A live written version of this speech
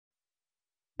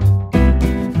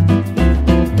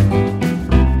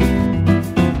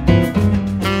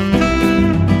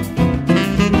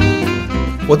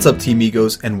What's up, Team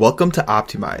Migos, and welcome to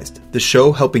Optimized, the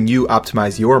show helping you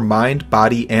optimize your mind,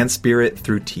 body, and spirit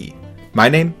through tea. My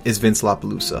name is Vince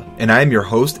LaPalooza, and I am your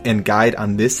host and guide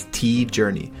on this tea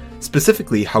journey.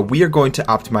 Specifically, how we are going to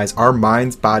optimize our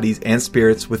minds, bodies, and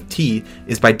spirits with tea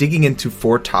is by digging into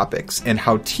 4 topics and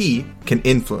how tea can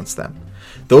influence them.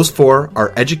 Those 4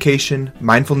 are education,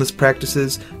 mindfulness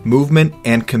practices, movement,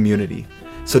 and community.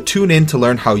 So tune in to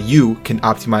learn how you can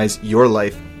optimize your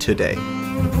life today.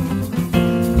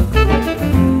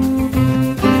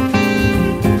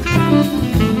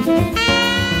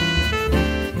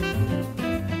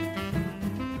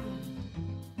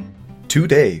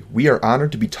 Today, we are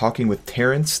honored to be talking with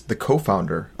Terrence, the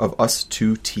co-founder of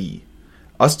Us2 Tea.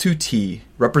 Us2 Tea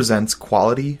represents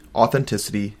quality,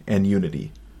 authenticity, and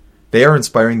unity. They are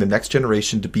inspiring the next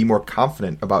generation to be more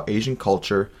confident about Asian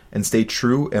culture and stay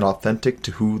true and authentic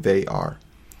to who they are.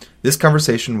 This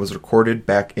conversation was recorded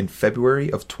back in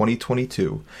February of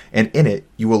 2022, and in it,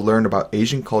 you will learn about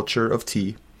Asian culture of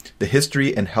tea, the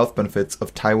history and health benefits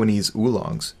of Taiwanese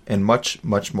oolongs, and much,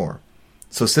 much more.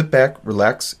 So sit back,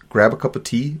 relax, grab a cup of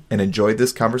tea, and enjoy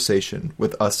this conversation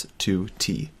with Us2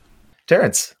 Tea.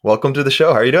 Terrence, welcome to the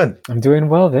show. How are you doing? I'm doing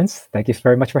well, Vince. Thank you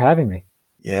very much for having me.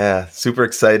 Yeah, super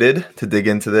excited to dig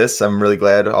into this. I'm really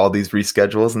glad all these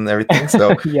reschedules and everything.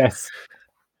 So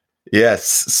Yes.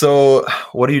 So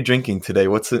what are you drinking today?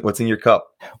 What's in your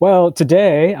cup? Well,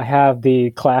 today I have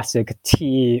the classic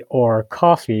tea or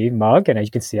coffee mug, and as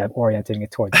you can see, I'm orienting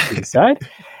it towards the tea side.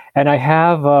 And I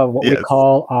have what we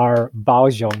call our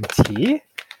Baozhong tea.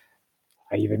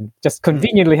 I even just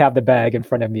conveniently have the bag in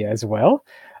front of me as well,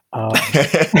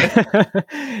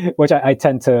 which I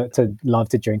tend to love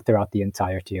to drink throughout the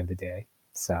entirety of the day.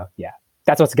 So yeah,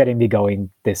 that's what's getting me going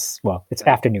it's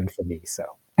afternoon for me. So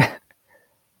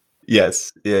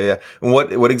Yes. Yeah. And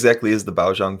what exactly is the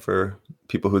Baozhong for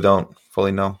people who don't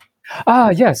fully know?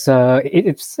 Yes.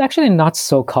 It's actually not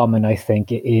so common, I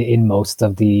think, in most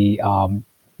of the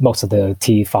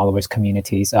tea followers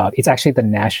communities. It's actually the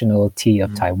national tea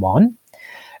of Taiwan.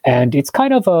 And it's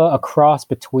kind of a cross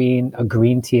between a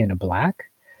green tea and a black.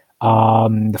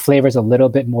 The flavor is a little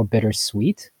bit more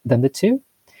bittersweet than the two.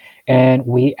 And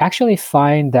we actually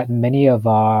find that many of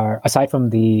aside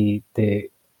from the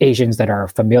Asians that are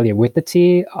familiar with the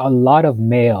tea, a lot of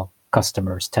male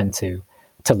customers tend to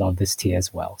love this tea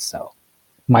as well. So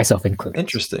myself included.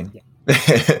 Interesting. Yeah.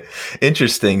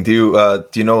 Interesting. Do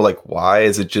you know why?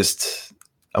 Is it just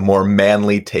a more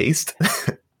manly taste?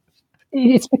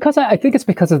 It's because I think it's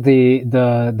because of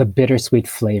the bittersweet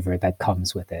flavor that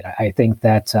comes with it. I think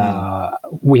that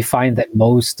we find that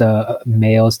most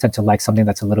males tend to like something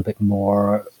that's a little bit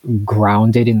more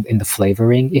grounded in the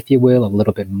flavoring, if you will, a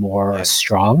little bit more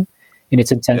strong in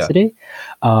its intensity.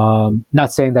 Yeah.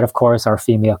 Not saying that, of course, our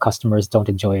female customers don't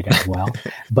enjoy it as well,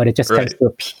 but it just tends to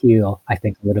appeal, I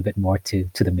think, a little bit more to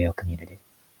the male community.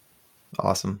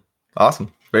 Awesome.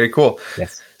 Very cool.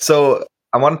 Yes. So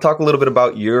I want to talk a little bit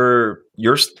about your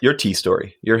tea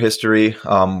story, your history.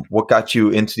 What got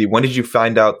you into tea? When did you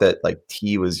find out that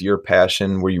tea was your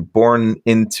passion? Were you born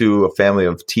into a family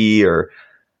of tea, or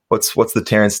what's the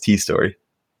Terrence tea story?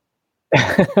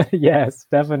 Yes,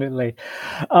 definitely.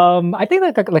 I think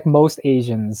that like most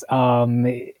Asians,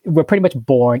 we're pretty much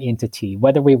born into tea,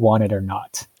 whether we want it or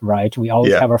not, right? We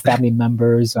always have our family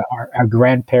members, our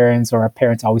grandparents or our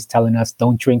parents always telling us,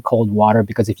 don't drink cold water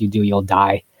because if you do, you'll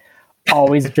die.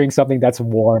 Always drink something that's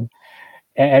warm.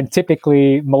 And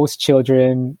typically, most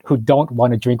children who don't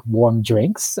want to drink warm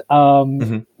drinks,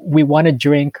 we want to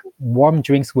drink warm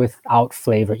drinks without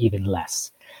flavor even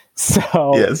less. So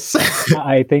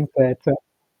I think that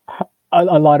a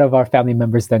lot of our family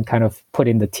members then kind of put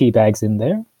in the tea bags in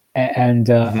there. And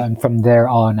from there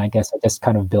on, I guess I just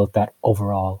kind of built that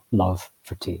overall love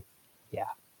for tea. Yeah.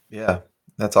 Yeah,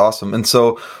 that's awesome. And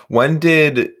so when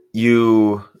did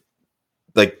you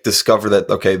discover that,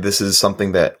 okay, this is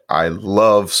something that I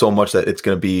love so much that it's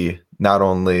going to be not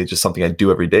only just something I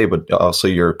do every day, but also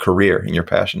your career and your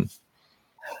passion?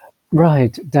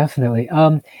 Right, definitely.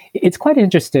 It's quite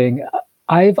interesting.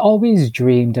 I've always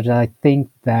dreamed, and I think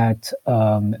that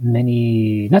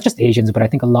many, not just Asians, but I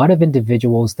think a lot of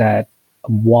individuals that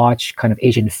watch kind of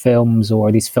Asian films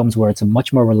or these films where it's a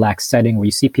much more relaxed setting, where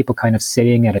you see people kind of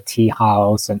sitting at a tea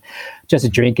house and just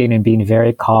drinking and being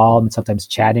very calm and sometimes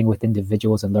chatting with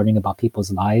individuals and learning about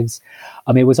people's lives.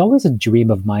 It was always a dream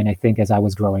of mine, I think, as I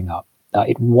was growing up.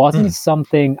 It wasn't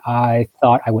something I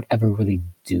thought I would ever really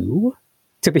do,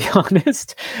 to be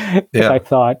honest. I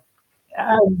thought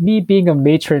me being a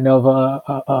matron of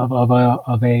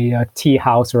a tea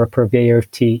house or a purveyor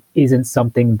of tea isn't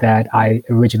something that I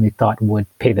originally thought would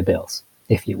pay the bills,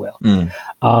 if you will.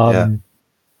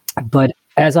 But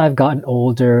as I've gotten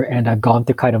older and I've gone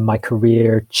through kind of my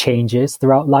career changes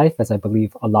throughout life, as I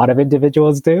believe a lot of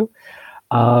individuals do,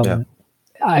 Yeah. um,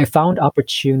 I found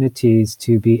opportunities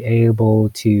to be able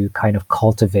to kind of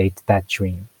cultivate that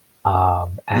dream.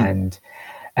 Mm.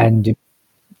 And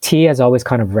tea has always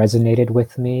kind of resonated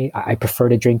with me. I prefer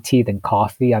to drink tea than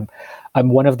coffee. I'm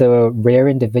one of the rare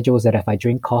individuals that if I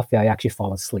drink coffee, I actually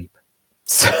fall asleep.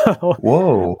 So,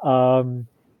 Whoa, um,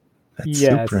 that's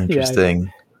super yes, yeah.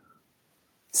 interesting.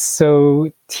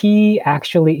 So tea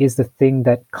actually is the thing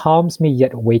that calms me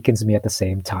yet awakens me at the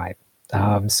same time.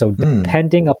 So Hmm.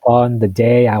 depending upon the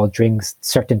day, I will drink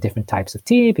certain different types of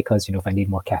tea because if I need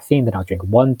more caffeine, then I'll drink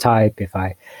one type. If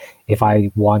I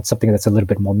want something that's a little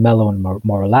bit more mellow and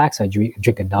more relaxed, I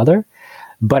drink another.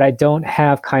 But I don't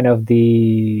have kind of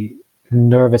the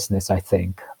nervousness, I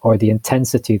think, or the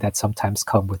intensity that sometimes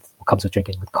comes with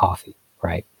drinking with coffee,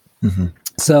 right? Hmm.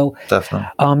 So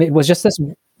Definitely. it was just this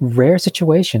rare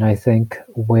situation, I think,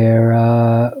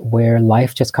 where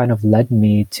life just kind of led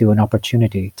me to an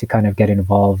opportunity to kind of get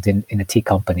involved in a tea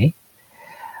company,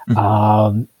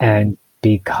 Mhm. and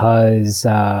because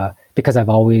I've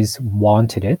always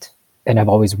wanted it, and I've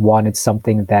always wanted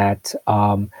something that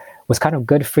was kind of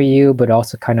good for you, but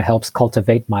also kind of helps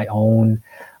cultivate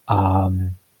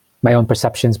um, my own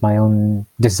perceptions, my own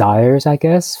desires, I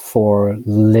guess, for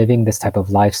living this type of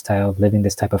lifestyle, living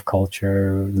this type of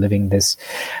culture, living this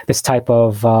type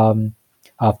of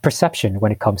perception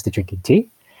when it comes to drinking tea.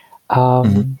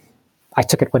 Hmm. I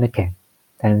took it when it came,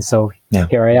 and so Yeah.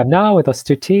 here I am now with Us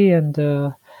Two Tea, and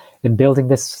building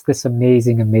this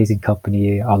amazing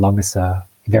company along this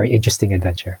very interesting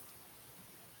adventure.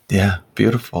 Yeah.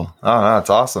 Beautiful. Oh, no, that's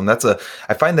awesome.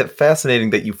 I find that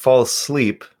fascinating that you fall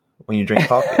asleep when you drink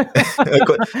coffee.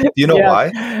 Do you know Yeah,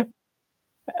 why?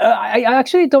 I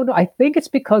actually don't know. I think it's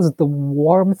because the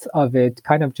warmth of it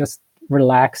kind of just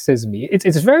relaxes me. It's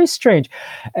very strange,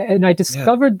 and I Yeah.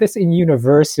 discovered this in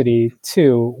university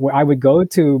too, where I would go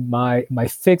to my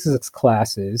physics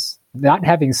classes, not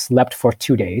having slept for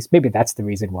 2 days. Maybe that's the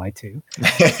reason why too.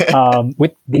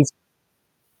 With these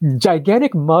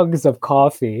gigantic mugs of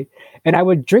coffee, and I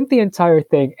would drink the entire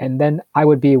thing, and then I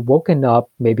would be woken up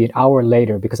maybe an hour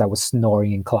later because I was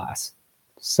snoring in class.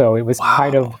 So it was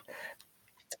kind Wow. of,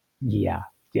 yeah,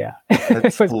 yeah. It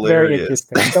That's was very hilarious.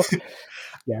 interesting. So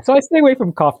yeah, so I stay away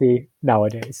from coffee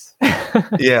nowadays.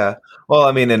 Yeah. Well,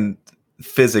 I mean, and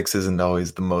physics isn't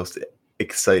always the most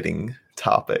exciting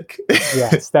topic.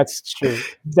 Yes, that's true.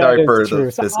 That Sorry is for the true.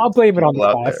 So physics I'll blame it on the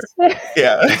people out there. class.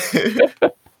 Yeah.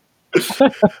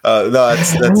 No,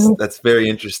 that's very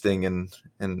interesting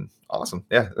and awesome.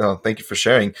 Yeah. No, thank you for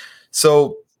sharing.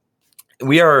 So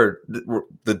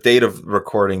the date of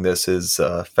recording this is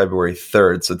February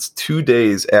 3rd. So it's 2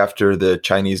 days after the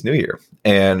Chinese New Year,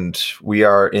 and we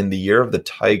are in the year of the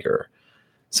tiger.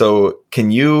 So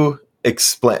can you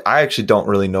explain? I actually don't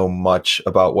really know much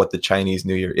about what the Chinese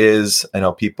New Year is. I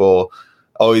know people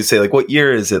always say like, "What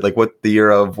year is it? Like, what the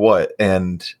year of what?"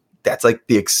 And that's like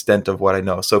the extent of what I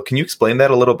know. So can you explain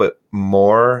that a little bit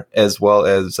more, as well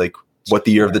as like what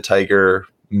the year of the Sure. tiger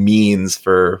means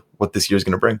for what this year is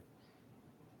going to bring?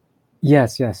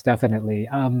 Yes, yes, definitely.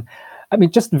 I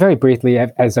mean, just very briefly,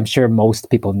 as I'm sure most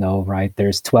people know, right?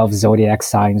 There's 12 zodiac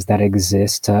signs that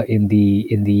exist in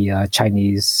the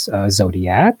Chinese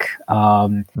zodiac.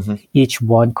 Hmm. Each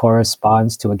one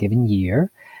corresponds to a given year,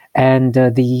 and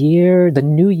the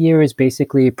new year, is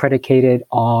basically predicated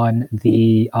on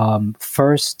the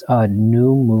first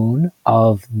new moon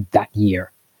of that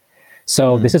year.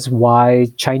 So this Mm. is why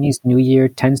Chinese New Year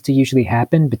tends to usually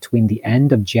happen between the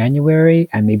end of January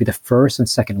and maybe the first and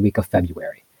second week of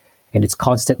February. And it's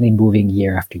constantly moving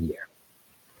year after year.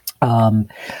 Um,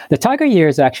 the tiger year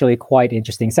is actually quite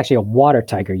interesting. It's actually a water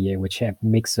tiger year, which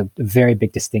makes a very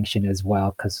big distinction as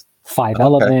well, because five Okay.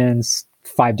 elements,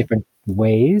 five different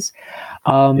ways.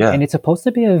 Yeah. And it's supposed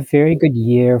to be a very good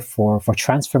year for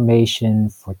transformation,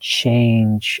 for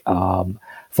change,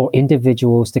 for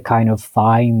individuals to kind of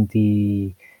find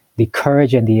the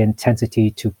courage and the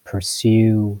intensity to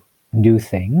pursue new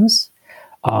things,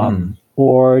 Mm.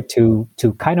 or to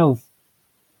kind of,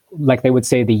 like they would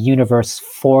say, the universe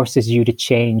forces you to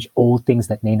change old things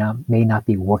that may not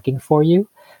be working for you,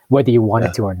 whether you want Yeah.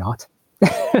 it to or not.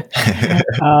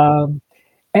 um,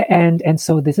 and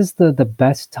so this is the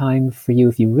best time for you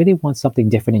if you really want something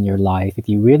different in your life, if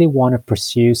you really want to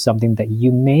pursue something that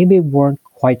you maybe weren't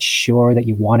quite sure that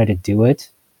you wanted to do it.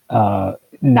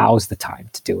 Now's the time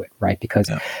to do it, right? Because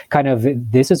Yeah. kind of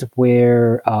this is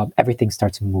where everything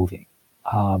starts moving.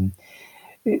 um,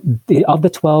 of the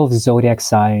 12 zodiac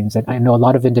signs, and I know a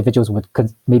lot of individuals would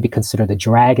maybe consider the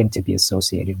dragon to be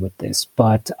associated with this,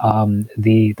 but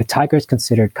the tiger is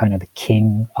considered kind of the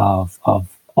king of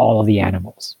all of the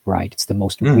animals, right? It's the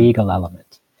most regal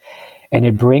element. And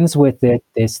it brings with it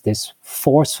this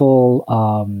forceful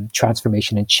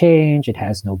transformation and change. It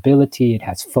has nobility. It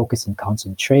has focus and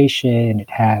concentration. It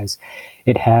has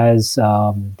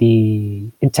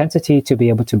the intensity to be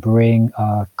able to bring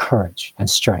courage and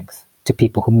strength to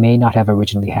people who may not have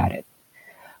originally had it.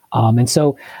 And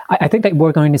so I think that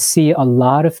we're going to see a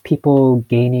lot of people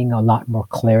gaining a lot more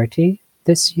clarity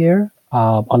this year.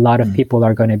 A lot of people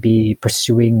are going to be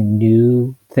pursuing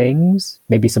new things,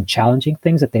 maybe some challenging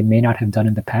things that they may not have done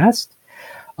in the past.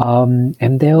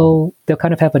 And they'll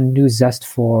kind of have a new zest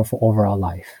for overall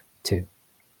life too.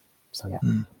 So yeah,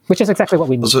 which is exactly what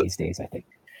we need these days, I think.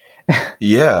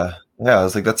 Yeah. I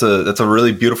was like, that's a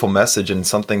really beautiful message, and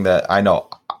something that I know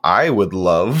I would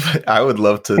love. I would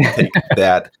love to take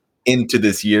that into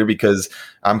this year, because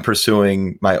I'm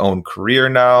pursuing my own career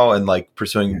now, and like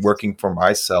pursuing working for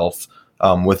myself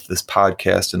with this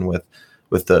podcast and with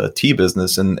the tea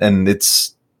business, and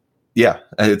it's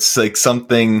like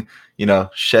something,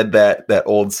 shed that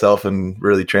old self and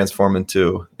really transform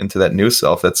into that new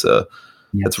self. That's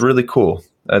really cool.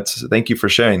 Thank you for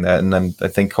sharing that, and I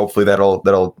think hopefully that'll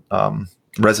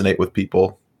resonate with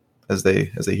people as they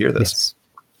hear this. Yes.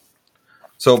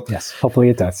 So yes, hopefully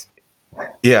it does.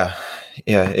 Yeah.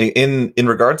 In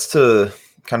regards to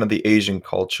kind of the Asian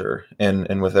culture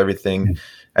and with everything,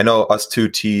 I know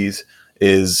Us2Ts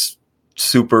is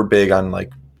super big on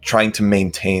like trying to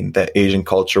maintain that Asian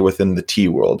culture within the tea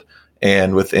world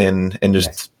and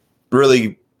just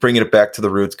really bringing it back to the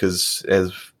roots, because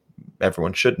as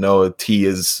everyone should know, tea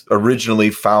is originally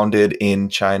founded in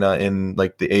China, in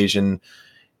like the Asian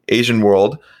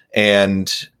world,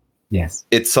 and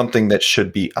it's something that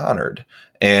should be honored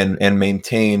and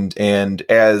maintained. And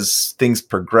as things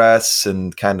progress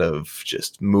and kind of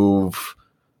just move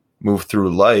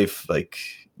through life, like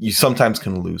you sometimes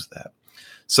can lose that.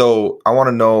 So I want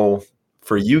to know,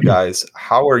 for you guys,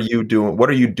 how are you doing? What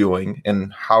are you doing,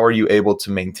 and how are you able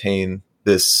to maintain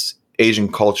this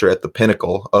Asian culture at the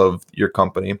pinnacle of your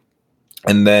company?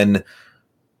 And then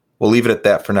we'll leave it at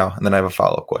that for now, and then I have a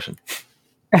follow-up question.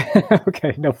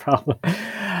 Okay, no problem.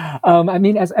 I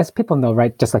mean, as people know,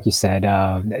 right, just like you said,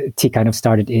 tea kind of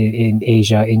started in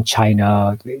Asia, in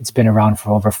China. It's been around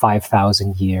for over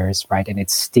 5,000 years, right? And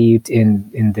it's steeped in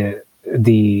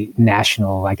the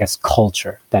national, I guess,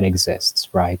 culture that exists,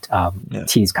 right?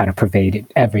 Tea's kind of pervaded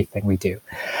everything we do.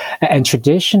 And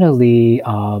traditionally,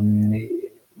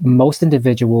 most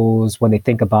individuals, when they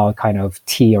think about kind of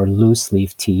tea or loose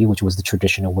leaf tea, which was the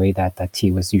traditional way that tea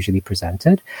was usually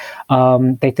presented,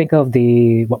 they think of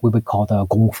what we would call the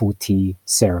Gongfu tea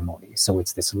ceremony. So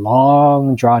it's this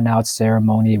long, drawn-out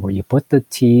ceremony where you put the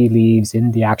tea leaves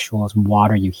in the actual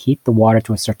water, you heat the water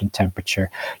to a certain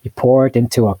temperature, you pour it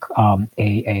into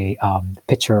a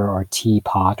pitcher or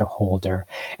teapot or holder,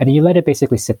 and you let it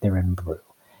basically sit there and brew.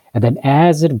 And then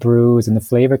as it brews and the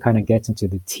flavor kind of gets into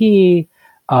the tea,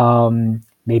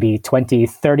 maybe 20,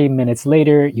 30 minutes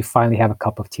later, you finally have a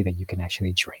cup of tea that you can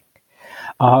actually drink.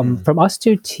 From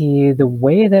Us2Tea, the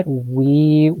way that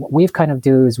we've kind of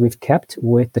do is we've kept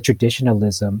with the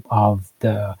traditionalism of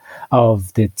the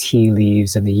tea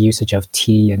leaves and the usage of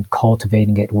tea and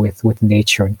cultivating it with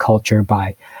nature and culture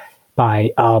by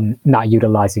not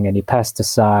utilizing any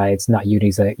pesticides, not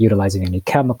utilizing any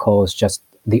chemicals, just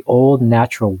the old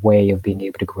natural way of being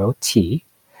able to grow tea.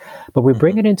 But we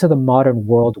bring it into the modern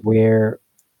world where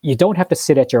you don't have to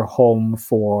sit at your home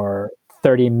for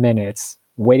 30 minutes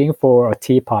waiting for a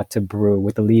teapot to brew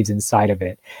with the leaves inside of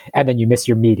it, and then you miss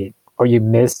your meeting, or you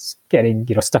miss getting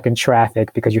stuck in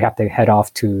traffic because you have to head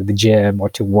off to the gym or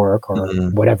to work or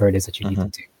whatever it is that you need to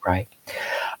do, right?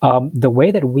 The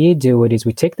way that we do it is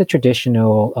we take the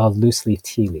traditional loose leaf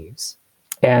tea leaves,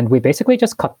 and we basically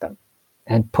just cut them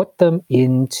and put them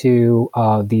into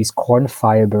these corn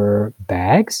fiber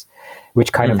bags,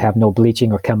 which kind of have no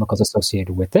bleaching or chemicals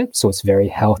associated with it. So it's very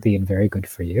healthy and very good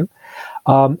for you.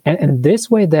 And this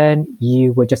way, then,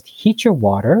 you would just heat your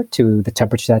water to the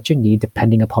temperature that you need,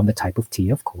 depending upon the type of tea,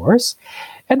 of course.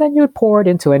 And then you would pour it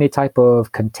into any type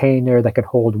of container that can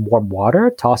hold warm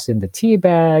water, toss in the tea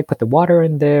bag, put the water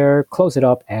in there, close it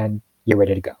up, and you're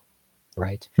ready to go,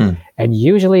 right? And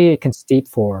usually it can steep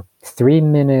for 3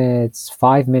 minutes,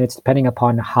 5 minutes, depending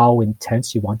upon how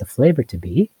intense you want the flavor to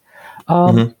be.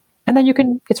 And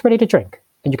then it's ready to drink.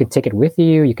 And you can take it with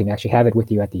you. You can actually have it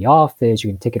with you at the office. You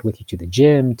can take it with you to the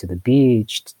gym, to the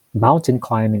beach, mountain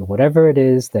climbing, whatever it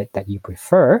is that you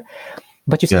prefer.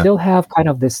 But you still have kind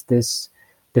of this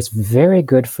this very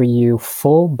good for you,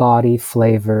 full body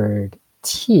flavored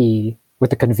tea with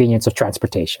the convenience of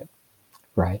transportation,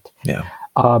 right? Yeah.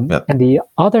 And the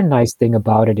other nice thing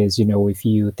about it is, if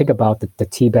you think about the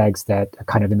tea bags that are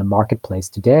kind of in the marketplace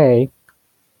today,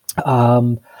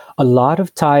 a lot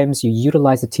of times you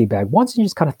utilize the tea bag once and you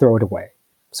just kind of throw it away.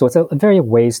 So it's a very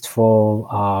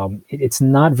wasteful. It's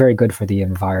not very good for the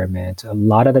environment. A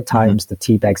lot of the times, the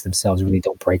tea bags themselves really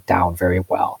don't break down very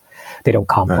well. They don't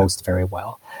compost very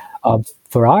well.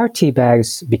 For our tea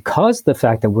bags, because the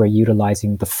fact that we're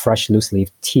utilizing the fresh loose leaf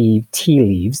tea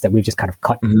leaves that we've just kind of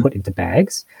cut and put into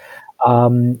bags,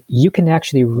 you can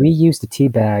actually reuse the tea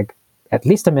bag at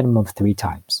least a minimum of 3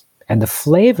 times. And the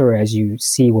flavor, as you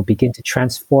see, will begin to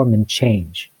transform and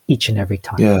change each and every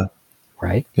time. Yeah.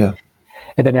 Right? Yeah.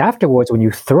 And then afterwards, when you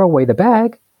throw away the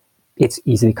bag, it's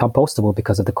easily compostable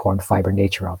because of the corn fiber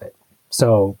nature of it.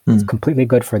 So it's completely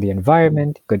good for the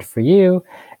environment, good for you,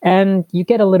 and you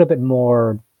get a little bit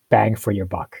more bang for your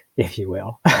buck, if you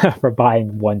will, for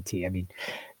buying one tea. I mean,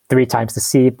 3 times the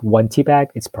seed, 1 tea bag,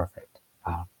 it's perfect.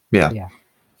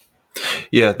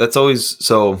 Yeah, that's always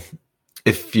so.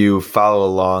 If you follow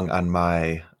along on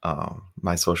my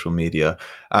my social media,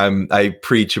 I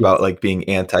preach about like being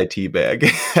anti tea bag.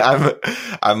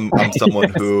 I'm someone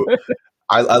who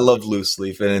I love loose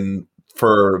leaf, and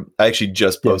I actually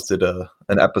just posted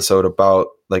an episode about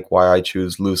like why I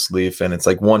choose loose leaf, and it's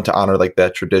like, one, to honor like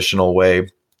that traditional way,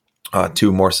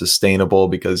 2, more sustainable,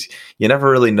 because you never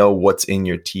really know what's in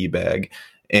your tea bag,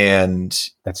 and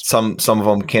some of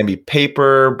them can be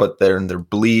paper, but they're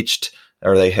bleached,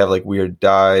 or they have like weird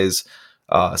dyes.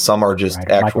 Some are just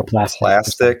actual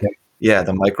plastic. Yeah,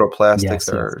 the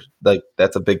microplastics are like,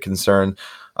 that's a big concern.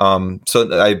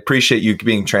 So I appreciate you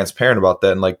being transparent about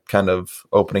that and like kind of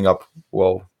opening up,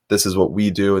 well, this is what we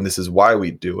do and this is why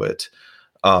we do it.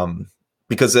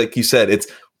 Because like you said, it's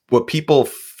what people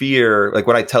fear. Like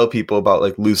when I tell people about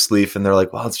like loose leaf and they're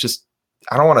like, well, it's just,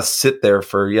 I don't want to sit there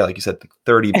for, like you said,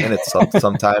 30 minutes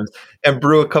sometimes and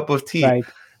brew a cup of tea. Right.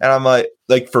 And I'm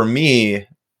like, for me,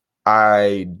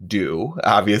 I do,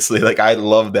 obviously, like I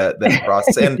love that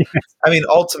process. And I mean,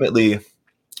 ultimately,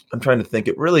 I'm trying to think,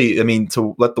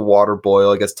 to let the water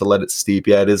boil, I guess, to let it steep.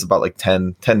 Yeah, it is about like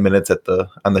 10 minutes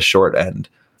on the short end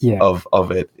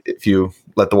of it. If you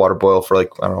let the water boil for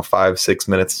like, I don't know, 5-6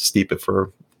 minutes, steep it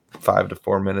for 5 to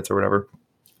 4 minutes or whatever.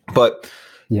 But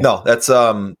no, that's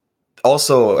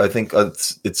also, I think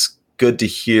it's good to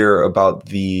hear about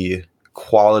the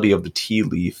quality of the tea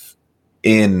leaf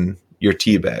in your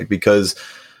tea bag, because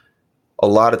a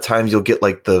lot of times you'll get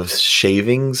like the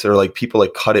shavings, or like people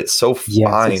like cut it so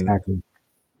fine, exactly.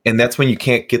 And that's when you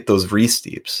can't get those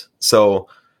resteeps. So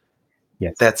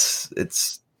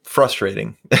it's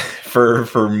frustrating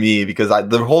for me, because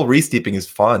the whole resteeping is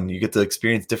fun. You get to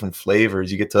experience different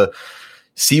flavors. You get to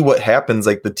see what happens,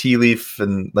 like the tea leaf,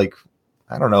 and like,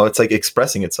 I don't know, it's like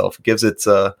expressing itself. It gives it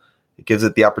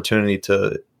the opportunity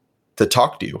to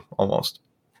talk to you almost.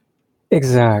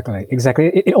 Exactly.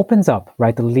 It opens up,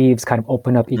 right? The leaves kind of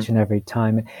open up each and every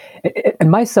time.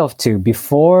 And myself too,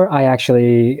 before I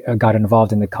actually got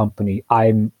involved in the company,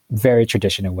 I'm very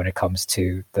traditional when it comes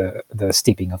to the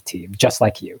steeping of tea, just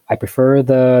like you. I prefer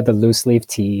the loose leaf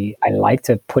tea. I like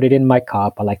to put it in my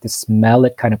cup. I like to smell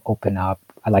it kind of open up.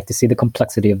 I like to see the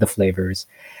complexity of the flavors.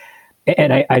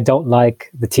 And I don't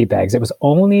like the tea bags. It was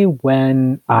only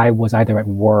when I was either at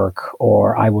work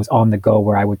or I was on the go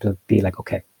where I would be like,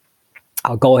 okay,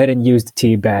 I'll go ahead and use the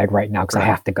tea bag right now because I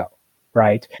have to go,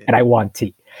 right? Yeah. And I want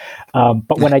tea.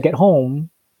 But when I get home,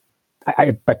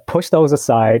 I push those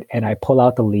aside and I pull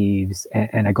out the leaves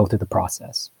and I go through the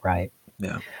process, right?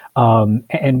 Yeah.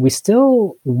 And we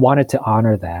still wanted to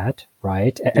honor that,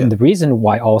 right? And the reason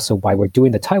why we're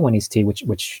doing the Taiwanese tea,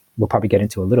 which we'll probably get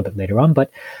into a little bit later on,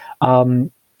 but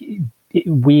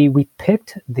we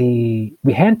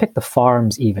handpicked the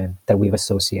farms even that we've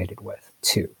associated with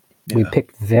too. Yeah. We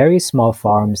picked very small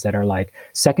farms that are like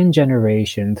 2nd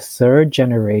generation, 3rd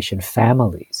generation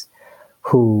families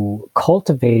who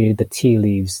cultivated the tea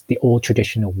leaves the old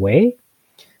traditional way,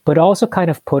 but also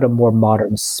kind of put a more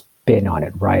modern spin on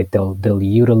it, right? They'll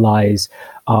utilize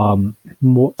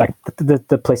more like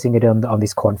the placing it on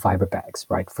these corn fiber bags,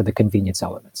 right, for the convenience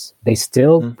elements. They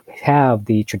still have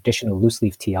the traditional loose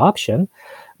leaf tea option,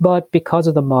 but because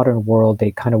of the modern world, they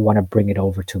kind of want to bring it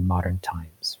over to modern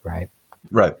times, right?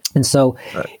 Right. And so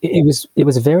it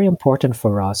was very important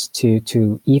for us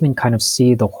to even kind of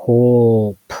see the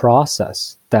whole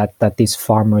process that these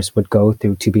farmers would go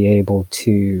through to be able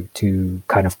to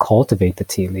kind of cultivate the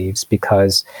tea leaves,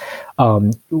 because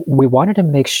we wanted to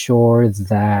make sure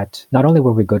that not only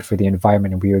were we good for the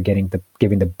environment and we were giving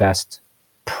the best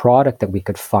product that we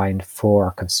could find for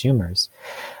our consumers.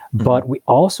 But we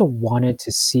also wanted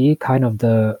to see kind of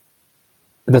the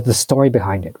story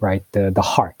behind it, right? The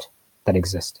heart that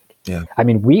existed. Yeah. I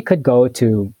mean, we could go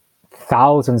to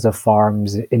thousands of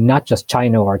farms in not just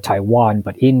China or Taiwan,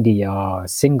 but India,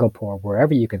 Singapore,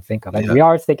 wherever you can think of. And we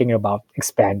are thinking about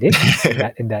expanding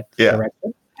in that Yeah.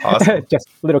 direction. Awesome. Just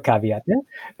a little caveat there.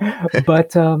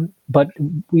 But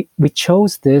we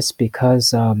chose this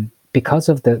because of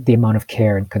the amount of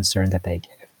care and concern that they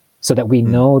give. So that we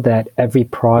know that every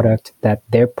product that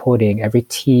they're putting, every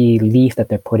tea leaf that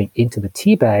they're putting into the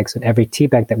tea bags, and every tea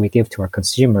bag that we give to our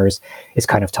consumers is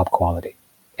kind of top quality.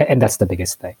 And that's the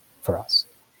biggest thing for us.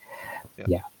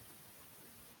 Yeah.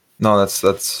 No,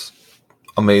 that's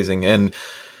amazing. And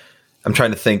I'm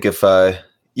trying to think if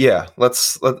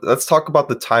let's talk about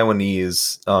the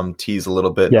Taiwanese teas a little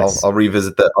bit. Yes. I'll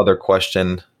revisit that other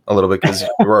question a little bit because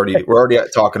we're already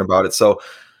talking about it. So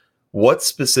what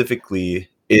specifically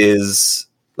is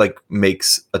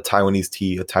makes a Taiwanese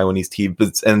tea,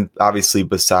 and obviously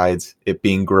besides it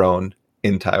being grown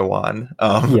in Taiwan,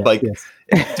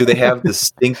 do they have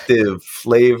distinctive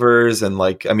flavors? And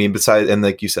besides, and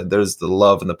like you said, there's the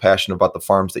love and the passion about the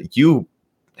farms that you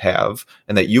have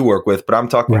and that you work with, but I'm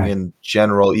talking in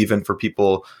general, even for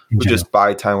people who just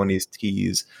buy Taiwanese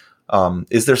teas,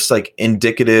 is there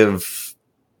indicative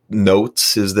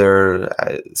notes? Is there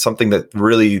something that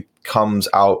really comes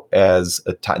out as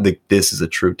this is a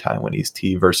true Taiwanese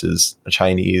tea versus a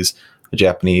Chinese, a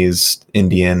Japanese,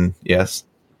 Indian,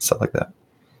 stuff like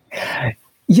that?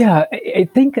 Yeah, I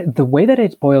think the way that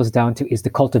it boils down to is the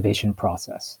cultivation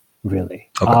process, really.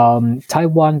 Okay.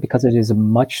 Taiwan, because it is a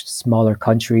much smaller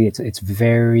country, it's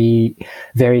very,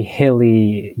 very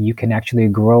hilly. You can actually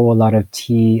grow a lot of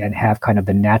tea and have kind of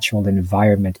the natural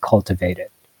environment cultivated,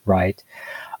 right?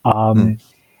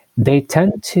 They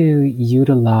tend to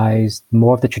utilize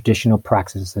more of the traditional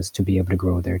practices to be able to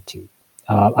grow their tea.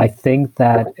 I think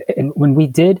that when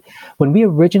we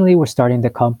originally were starting the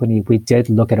company, we did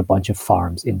look at a bunch of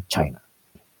farms in China.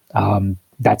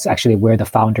 That's actually where the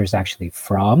founder is actually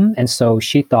from. And so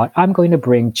she thought, I'm going to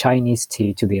bring Chinese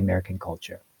tea to the American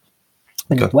culture.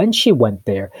 And when she went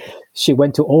there, she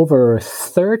went to over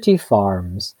 30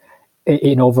 farms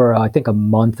in over, I think, a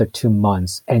month or 2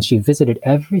 months. And she visited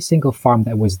every single farm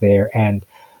that was there. And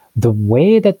the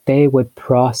way that they would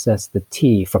process the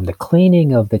tea, from the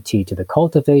cleaning of the tea to the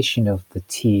cultivation of the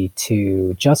tea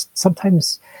to just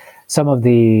sometimes some of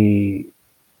the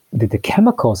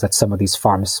chemicals that some of these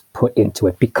farms put into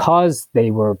it, because they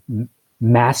were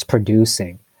mass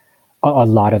producing a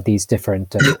lot of these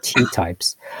different tea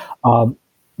types,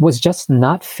 was just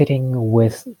not fitting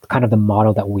with kind of the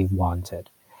model that we wanted.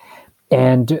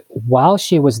 And while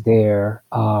she was there,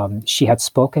 she had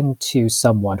spoken to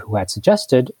someone who had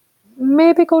suggested,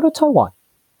 maybe go to Taiwan,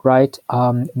 right?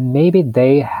 Maybe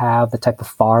they have the type of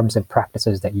farms and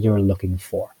practices that you're looking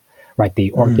for, right?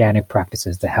 The organic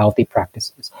practices, the healthy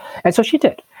practices. And so she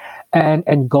did.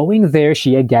 And going there,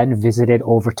 she again visited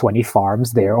over 20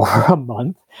 farms there over a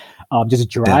month, just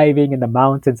driving in the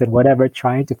mountains and whatever,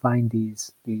 trying to find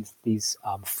these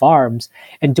farms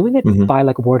and doing it by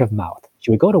word of mouth. She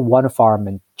would go to one farm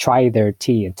and try their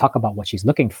tea and talk about what she's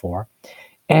looking for.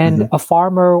 And a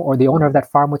farmer or the owner of that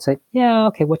farm would say, yeah,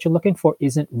 okay, what you're looking for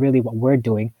isn't really what we're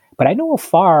doing, but I know a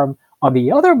farm on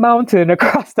the other mountain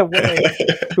across the way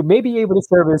who may be able to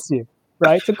service you,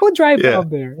 right? So go drive down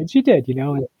there. And she did,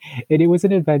 and it was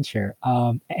an adventure.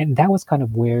 And that was kind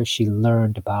of where she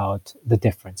learned about the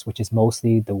difference, which is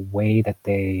mostly the way that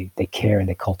they care and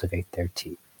they cultivate their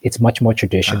tea. It's much more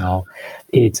traditional.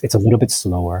 It's a little bit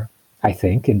slower, I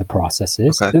think, in the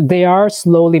processes. Okay. They are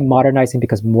slowly modernizing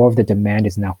because more of the demand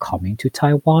is now coming to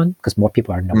Taiwan because more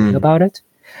people are knowing about it.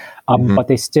 But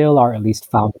they still are at least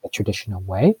found in the traditional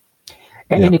way.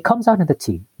 And it comes out in the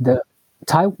tea. The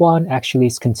Taiwan actually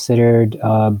is considered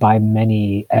by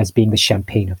many as being the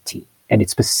champagne of tea. And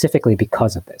it's specifically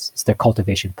because of this. It's their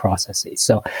cultivation processes.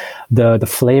 So the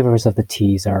flavors of the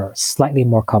teas are slightly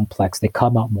more complex. They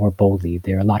come out more boldly.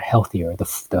 They're a lot healthier.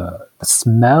 The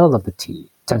smell of the tea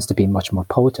tends to be much more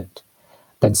potent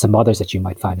than some others that you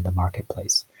might find in the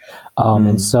marketplace.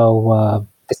 And so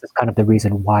this is kind of the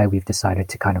reason why we've decided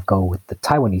to kind of go with the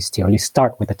Taiwanese tea, or at least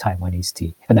start with the Taiwanese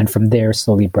tea, and then from there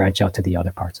slowly branch out to the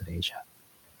other parts of Asia.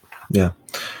 Yeah.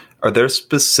 Are there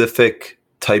specific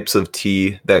types of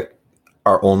tea that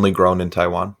are only grown in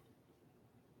Taiwan?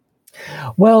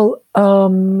 Well,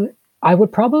 I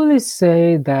would probably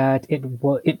say that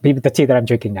it be the tea that I'm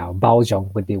drinking now.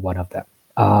 Baozhong would be one of them.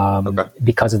 Okay.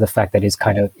 because of the fact that it's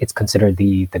considered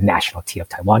the national tea of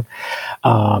Taiwan.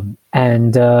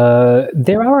 And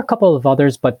there are a couple of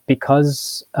others, but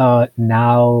because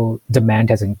now demand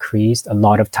has increased, a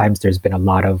lot of times there's been a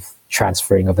lot of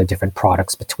transferring of the different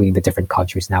products between the different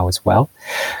countries now as well.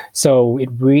 So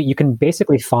you can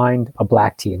basically find a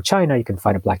black tea in China, you can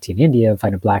find a black tea in India,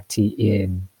 find a black tea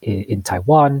in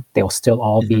Taiwan. They'll still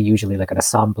all be usually like an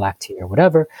Assam black tea or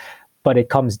whatever, but it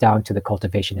comes down to the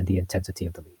cultivation and the intensity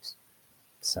of the leaves.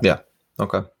 So. Yeah.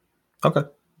 Okay.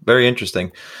 Very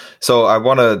interesting. So I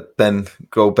want to then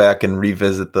go back and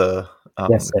revisit the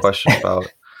question about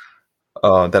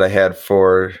that I had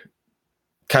for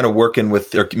kind of working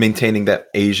with or maintaining that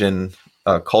Asian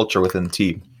culture within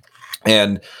tea.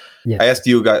 And I asked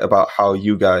you guys about how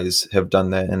you guys have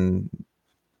done that, and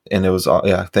it was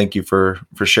thank you for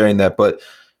sharing that. But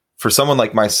for someone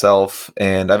like myself,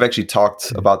 and I've actually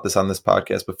talked about this on this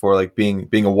podcast before, like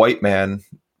being a white man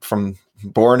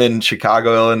born in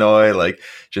Chicago, Illinois, like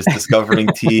just discovering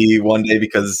tea one day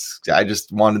because I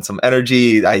just wanted some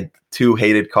energy. I too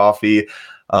hated coffee.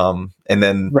 And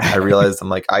then I realized I'm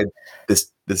like,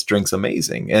 this drink's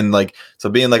amazing. And like, so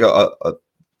being like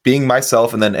being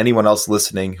myself, and then anyone else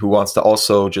listening who wants to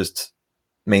also just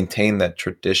maintain that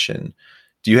tradition.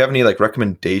 Do you have any like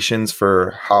recommendations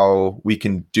for how we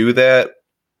can do that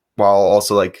while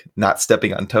also like not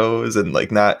stepping on toes and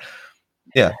like not,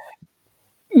 yeah.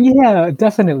 Yeah,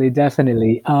 definitely.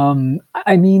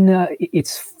 I mean,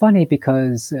 it's funny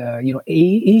because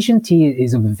Asian tea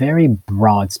is a very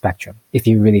broad spectrum if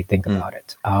you really think about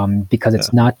it, because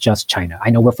it's not just China.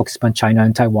 I know we're focused on China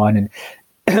and Taiwan,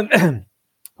 and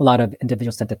a lot of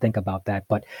individuals tend to think about that,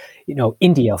 but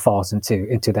India falls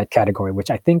into that category, which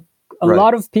I think a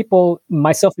lot of people,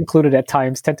 myself included at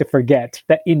times, tend to forget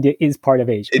that India is part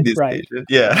of Asia. It is right? Asia.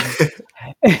 Yeah.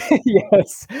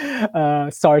 Yes.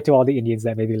 Sorry to all the Indians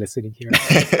that may be listening here.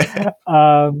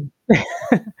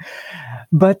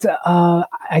 But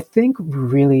I think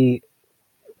really,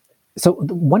 so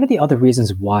one of the other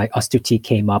reasons why Us2Tea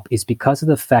came up is because of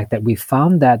the fact that we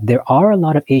found that there are a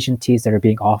lot of Asian teas that are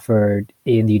being offered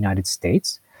in the United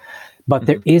States, but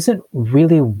there isn't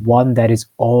really one that is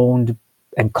owned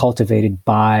and cultivated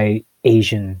by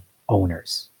Asian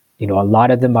owners. A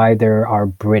lot of them either are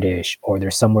British or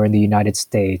they're somewhere in the United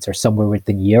States or somewhere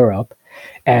within Europe,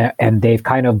 and they've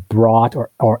kind of brought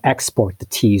or export the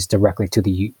teas directly to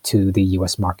the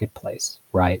U.S. marketplace,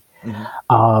 right?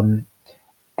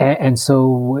 And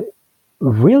so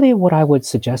really what I would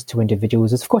suggest to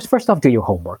individuals is, of course, first off, do your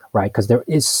homework, right? Because there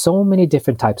is so many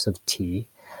different types of tea.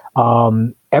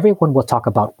 Everyone will talk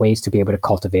about ways to be able to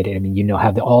cultivate it. I mean,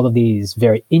 have all of these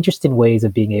very interesting ways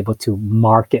of being able to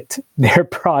market their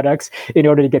products in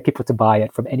order to get people to buy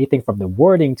it, from anything from the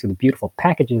wording to the beautiful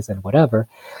packages and whatever.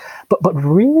 But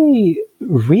really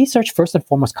research first and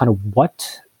foremost kind of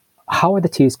how are the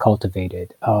teas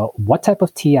cultivated? What type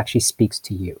of tea actually speaks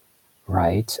to you,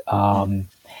 right?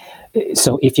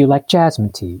 So if you like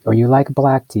jasmine tea, or you like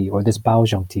black tea, or this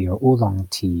baozhong tea, or oolong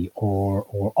tea, or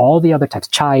all the other types,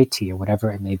 chai tea, or whatever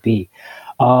it may be,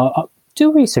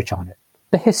 do research on it.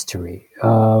 The history,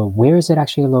 where is it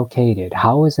actually located?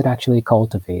 How is it actually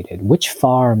cultivated? Which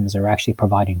farms are actually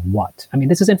providing what? I mean,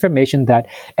 this is information that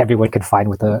everyone can find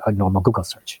with a normal Google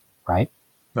search, right?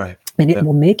 Right. And it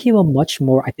will make you a much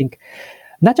more, I think,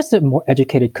 not just a more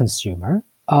educated consumer,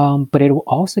 but it will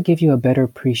also give you a better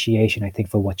appreciation, I think,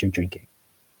 for what you're drinking.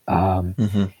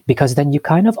 Because then you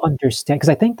kind of understand, because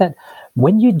I think that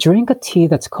when you drink a tea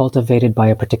that's cultivated by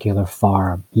a particular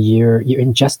farm, you're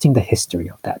ingesting the history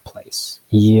of that place.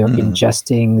 You're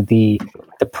ingesting the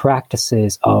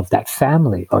practices of that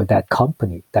family or that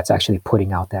company that's actually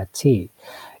putting out that tea.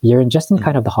 You're ingesting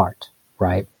kind of the heart,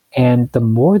 right? And the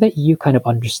more that you kind of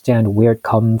understand where it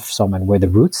comes from and where the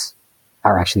roots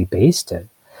are actually based in,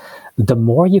 the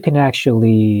more you can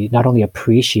actually not only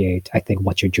appreciate, I think,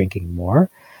 what you're drinking more,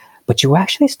 but you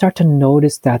actually start to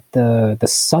notice that the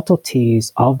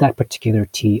subtleties of that particular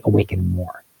tea awaken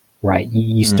more, right?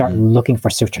 You start looking for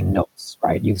certain notes,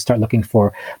 right? You start looking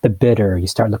for the bitter, you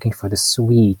start looking for the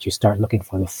sweet, you start looking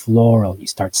for the floral, you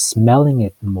start smelling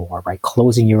it more, right?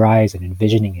 Closing your eyes and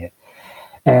envisioning it.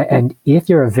 And if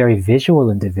you're a very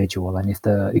visual individual, and if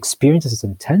the experience is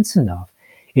intense enough,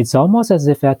 it's almost as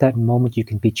if at that moment you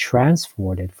can be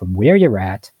transported from where you're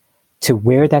at to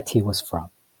where that tea was from,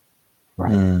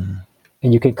 right?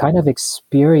 And you can kind of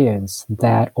experience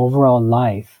that overall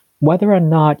life, whether or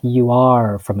not you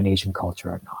are from an Asian culture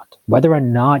or not, whether or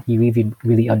not you even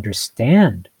really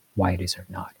understand why it is or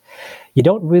not. You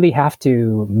don't really have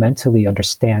to mentally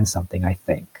understand something, I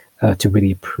think, to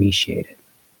really appreciate it.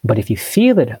 But if you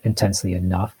feel it intensely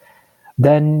enough,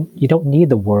 then you don't need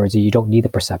the words or you don't need the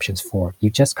perceptions for it. You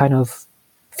just kind of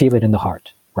feel it in the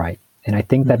heart, right? And I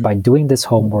think that by doing this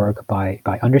homework, by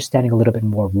understanding a little bit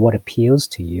more of what appeals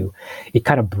to you, it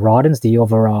kind of broadens the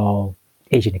overall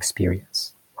Asian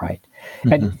experience, right?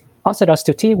 And us at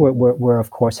Us2Tea, we're of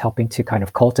course helping to kind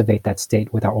of cultivate that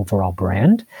state with our overall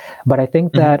brand. But I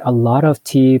think that a lot of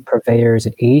tea purveyors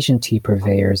and Asian tea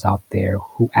purveyors out there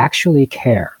who actually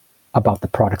care about the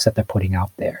products that they're putting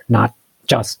out there, not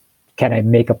just can I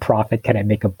make a profit, can I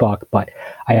make a buck, but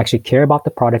I actually care about the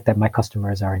product that my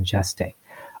customers are ingesting.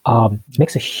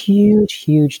 Makes a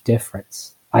huge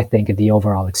difference, I think, in the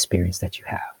overall experience that you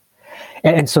have.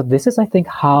 And so this is, I think,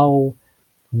 how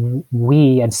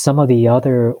we and some of the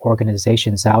other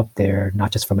organizations out there,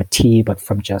 not just from a tea, but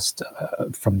from just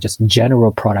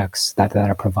general products that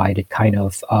are provided, kind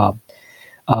of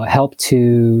help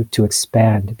to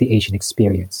expand the Asian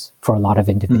experience for a lot of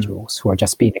individuals who are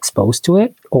just being exposed to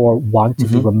it or want to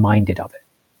be reminded of it,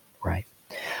 right?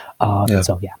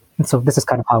 And so this is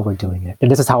kind of how we're doing it, and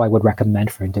this is how I would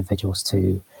recommend for individuals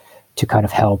to kind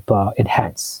of help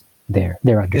enhance their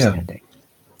understanding.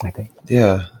 I think.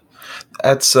 Yeah,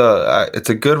 that's it's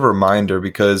a good reminder,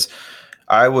 because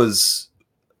I was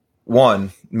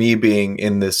me being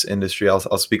in this industry.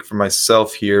 I'll speak for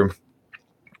myself here.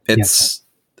 It's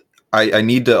I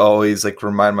need to always like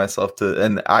remind myself to,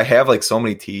 and I have like so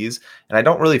many teas, and I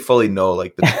don't really fully know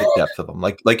like the depth of them,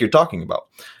 like you're talking about.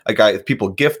 Like people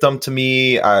gift them to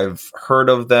me. I've heard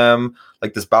of them,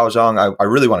 like this Baozhang. I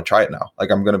really want to try it now. Like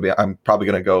I'm probably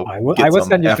gonna go. I will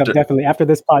send you some definitely after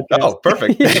this podcast. Oh,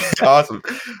 perfect. Awesome.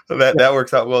 That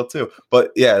works out well too.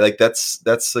 But yeah, like that's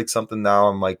like something now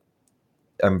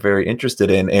I'm very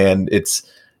interested in, and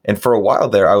for a while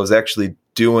there I was actually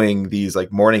doing these like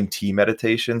morning tea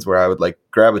meditations where I would like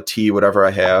grab a tea, whatever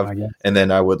I have, and then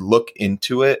I would look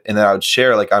into it, and then I would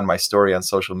share like on my story on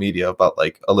social media about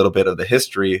like a little bit of the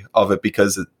history of it,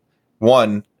 because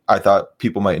one, I thought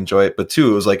people might enjoy it, but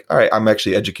two, it was like, all right, I'm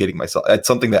actually educating myself. It's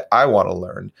something that I want to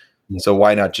learn. So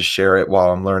why not just share it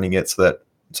while I'm learning it, so that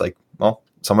it's like, well,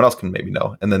 someone else can maybe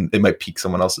know, and then it might pique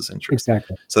someone else's interest.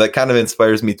 Exactly. So that kind of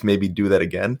inspires me to maybe do that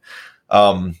again.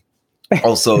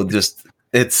 Also just,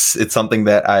 it's something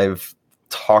that I've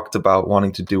talked about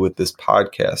wanting to do with this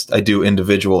podcast. I do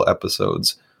individual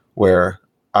episodes where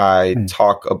I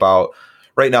talk about,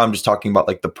 right now I'm just talking about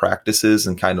like the practices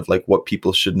and kind of like what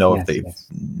people should know if they've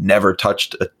never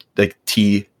touched a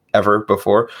tea ever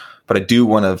before. But I do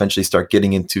want to eventually start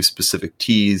getting into specific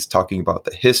teas, talking about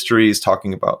the histories,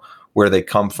 talking about where they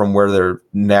come from, where they're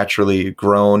naturally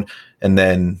grown, and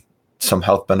then some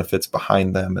health benefits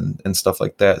behind them and stuff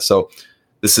like that. So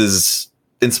this is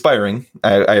inspiring.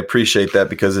 I appreciate that,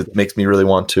 because it makes me really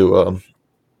want to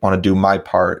do my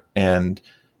part, and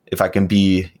if I can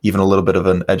be even a little bit of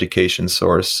an education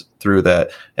source through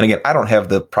that. And again, I don't have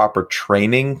the proper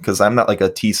training, because I'm not like a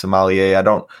tea sommelier. I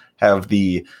don't have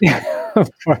the of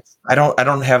course. I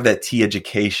don't have that tea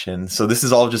education. So this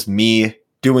is all just me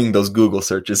doing those Google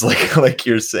searches, like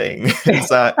you're saying. It's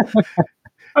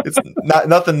not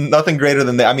nothing greater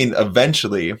than that. I mean,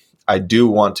 eventually I do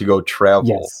want to go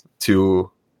travel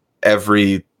to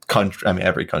every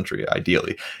country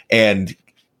ideally, and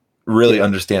really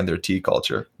understand their tea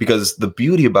culture, because the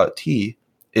beauty about tea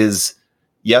is,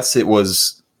 yes, it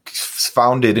was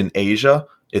founded in Asia.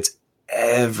 It's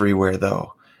everywhere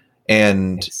though.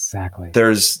 And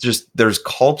there's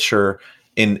culture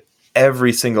in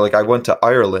every single, like I went to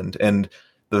Ireland, and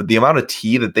the amount of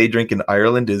tea that they drink in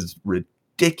Ireland is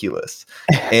ridiculous.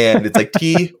 And it's like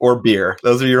tea or beer.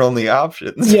 Those are your only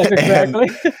options. Yes, exactly.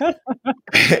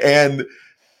 And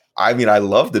I mean, I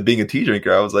loved it being a tea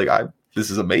drinker. I was like, this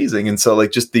is amazing. And so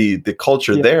like just the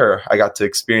culture there, I got to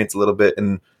experience a little bit,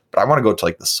 but I want to go to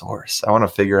like the source. I want to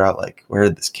figure out like where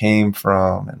this came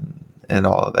from and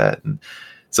all of that. And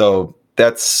so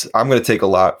I'm going to take a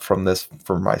lot from this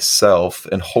for myself,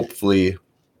 and hopefully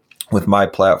with my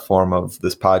platform of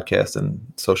this podcast and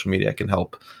social media, I can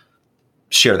help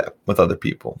share that with other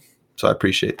people. So I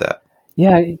appreciate that.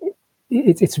 Yeah.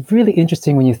 It's really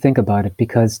interesting when you think about it,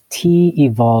 because tea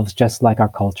evolves just like our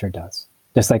culture does,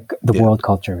 just like the world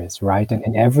culture is, right?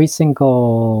 And every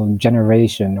single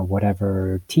generation or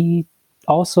whatever, tea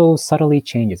also subtly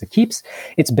changes. It keeps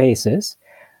its basis,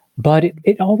 but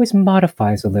it always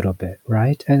modifies a little bit,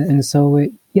 right? And so,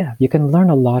 you can learn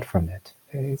a lot from it.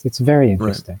 It's very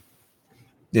interesting. Right.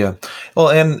 Yeah. Well,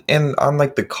 and on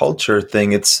like the culture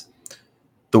thing,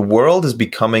 the world is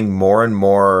becoming more and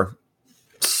more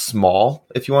small,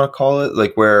 if you want to call it,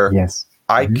 like where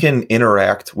I can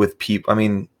interact with people. I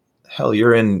mean, hell,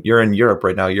 you're in Europe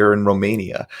right now. You're in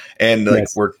Romania, and like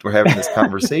we're having this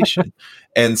conversation,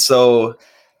 and so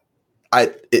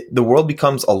the world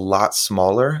becomes a lot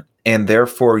smaller, and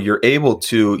therefore you're able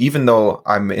to, even though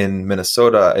I'm in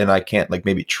Minnesota and I can't like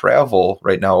maybe travel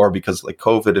right now, or because like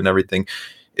COVID and everything,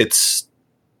 it's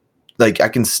like I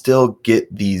can still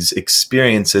get these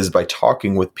experiences by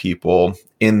talking with people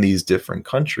in these different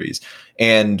countries.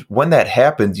 And when that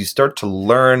happens, you start to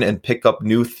learn and pick up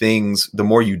new things the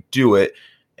more you do it.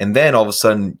 And then all of a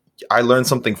sudden I learned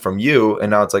something from you,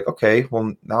 and now it's like, okay,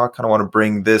 well, now I kind of want to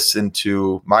bring this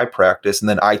into my practice. And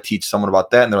then I teach someone about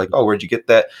that, and they're like, oh, where'd you get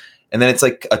that? And then it's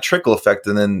like a trickle effect,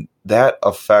 and then that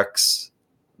affects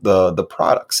the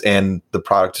products, and the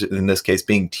product in this case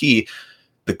being tea.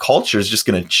 The culture is just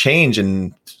going to change,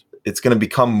 and it's going to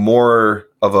become more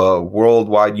of a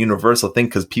worldwide universal thing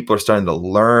because people are starting to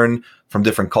learn from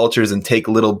different cultures and take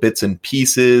little bits and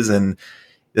pieces. And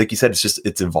like you said,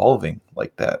 it's evolving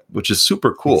like that, which is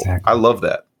super cool. Exactly. I love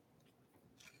that.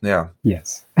 Yeah.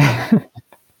 Yes.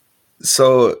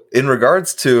 So in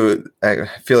regards to, I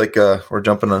feel like we're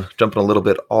jumping a little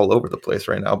bit all over the place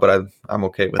right now, but I'm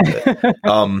okay with it.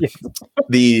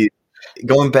 Yes.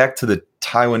 Going back to the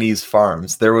Taiwanese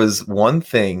farms, there was one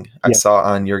thing I saw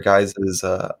on your guys' what's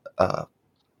it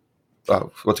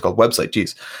called? Website.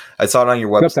 Jeez. I saw it on your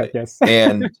website. Yes.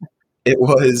 And it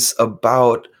was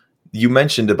about, you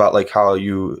mentioned about like how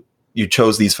you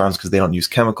chose these farms because they don't use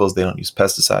chemicals, they don't use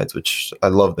pesticides, which I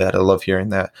love that. I love hearing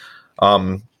that.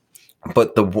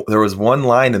 But there was one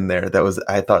line in there that was,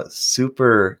 I thought,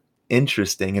 super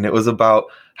interesting. And it was about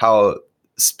how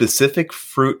specific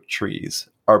fruit trees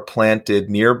are planted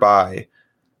nearby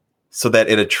so that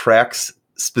it attracts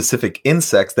specific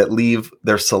insects that leave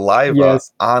their saliva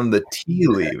on the tea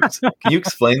leaves. Can you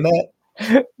explain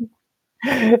that?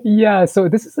 Yeah, so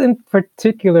this is in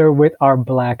particular with our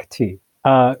black tea.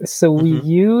 So we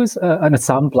use an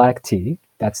Assam black tea.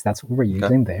 That's what we're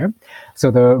using there.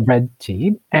 So the red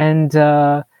tea, and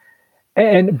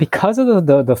because of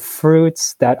the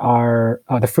fruits that are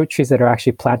the fruit trees that are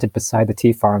actually planted beside the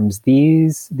tea farms,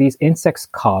 these insects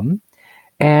come,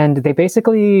 and they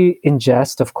basically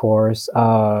ingest, of course,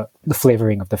 the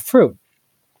flavoring of the fruit.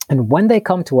 And when they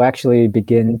come to actually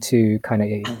begin to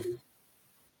kind of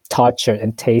touch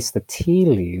and taste the tea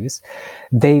leaves,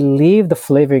 they leave the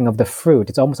flavoring of the fruit.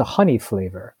 It's almost a honey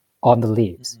flavor on the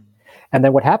leaves. And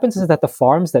then what happens is that the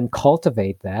farms then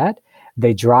cultivate that,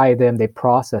 they dry them, they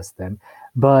process them.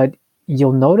 But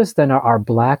you'll notice then our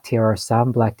black tea, our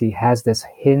Assam black tea, has this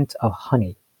hint of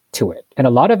honey to it. And a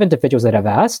lot of individuals that have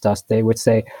asked us, they would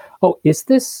say, oh, is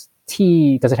this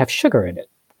tea, does it have sugar in it?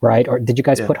 Right? Or did you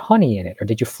guys put honey in it? Or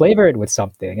did you flavor it with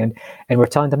something? And we're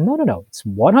telling them, no. It's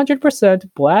 100%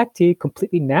 black tea,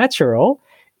 completely natural.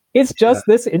 It's just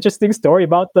this interesting story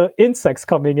about the insects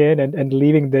coming in and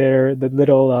leaving the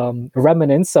little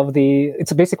remnants of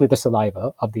it's basically the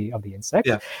saliva of the insect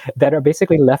that are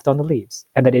basically left on the leaves.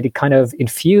 And that it kind of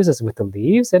infuses with the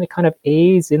leaves, and it kind of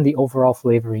aids in the overall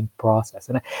flavoring process.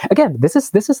 And again, this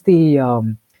is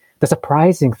the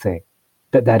surprising thing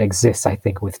that exists, I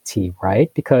think, with tea,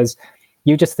 right? Because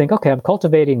you just think, okay, I'm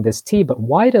cultivating this tea, but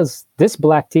why does this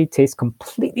black tea taste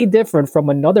completely different from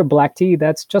another black tea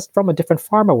that's just from a different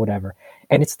farm or whatever?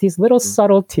 And it's these little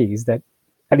subtleties that,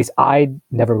 at least I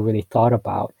never really thought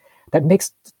about, that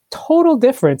makes total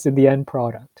difference in the end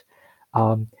product.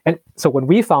 And so when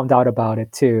we found out about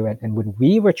it too, and when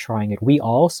we were trying it, we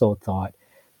also thought,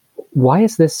 why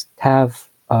does this have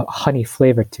honey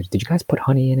flavor to it? Did you guys put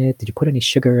honey in it? Did you put any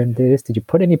sugar in this? Did you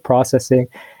put any processing?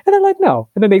 And they're like, no.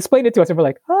 And then they explained it to us, and we're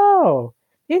like, oh,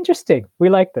 interesting. We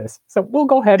like this. So we'll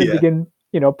go ahead and begin,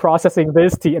 processing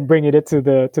this tea and bringing it to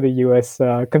the U.S.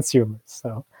 consumers.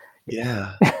 So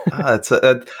like I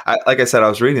said, I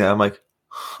was reading that. I'm like,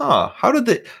 how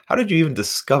did you even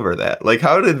discover that? Like,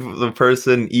 how did the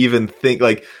person even think?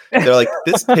 Like, they're like,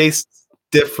 this tastes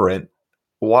different.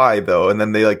 Why though? And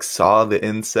then they like saw the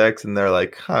insects, and they're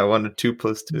like, I wanted 2 +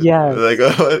 2. Yeah. Like,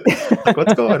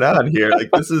 what's going on here? Like,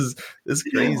 this is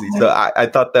crazy. So I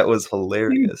thought that was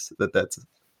hilarious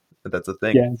that's a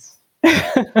thing. Yes.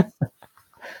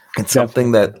 It's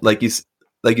something that, like you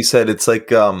said, it's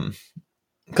like,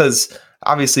 because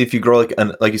obviously if you grow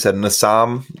like you said, an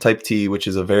Assam type tea, which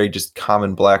is a very just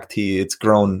common black tea, it's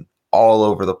grown all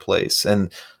over the place.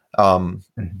 And,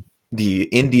 the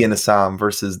Indian Assam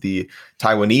versus the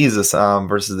Taiwanese Assam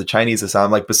versus the Chinese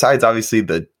Assam, like, besides obviously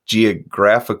the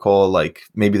geographical, like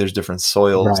maybe there's different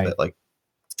soils that like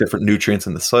different nutrients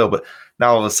in the soil, but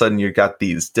now all of a sudden you got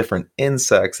these different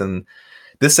insects. And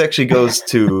this actually goes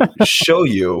to show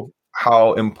you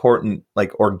how important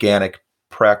like organic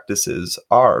practices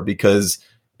are, because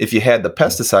if you had the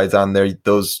pesticides on there,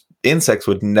 those insects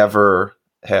would never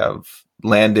have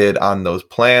landed on those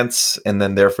plants, and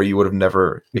then therefore you would have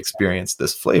never experienced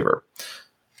this flavor.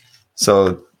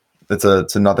 So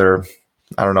it's another,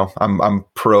 I don't know, I'm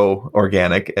pro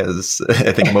organic, as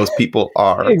I think most people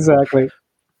are. Exactly.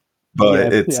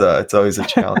 But it's always a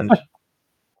challenge.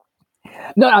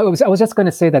 No, I was just going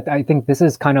to say that I think this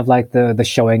is kind of like the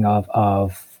showing of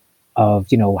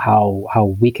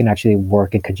how we can actually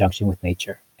work in conjunction with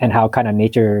nature, and how kind of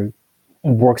nature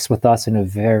works with us in a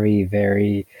very,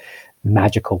 very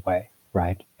magical way,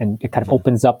 right? And it kind of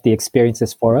opens up the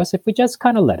experiences for us if we just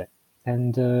kind of let it.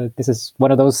 And this is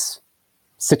one of those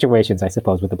situations, I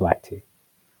suppose, with the black tea.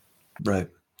 Right.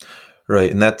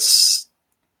 And that's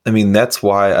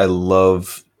why I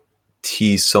love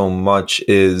tea so much.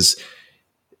 These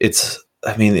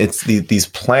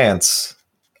plants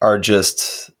are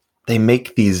just, they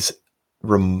make these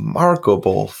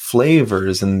remarkable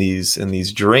flavors in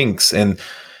these drinks. And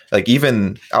like,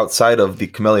 even outside of the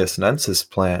Camellia sinensis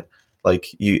plant, like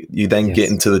you then get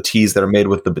into the teas that are made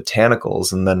with the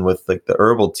botanicals, and then with like the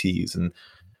herbal teas, and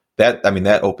that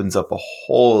opens up a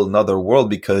whole nother world,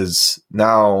 because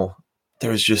now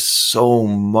there's just so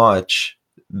much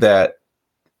that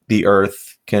the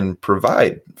earth can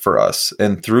provide for us,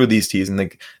 and through these teas. And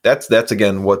like, that's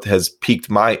again what has piqued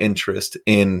my interest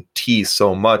in tea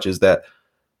so much, is that,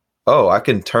 oh, I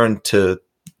can turn to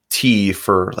tea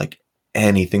for like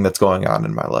anything that's going on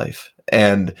in my life,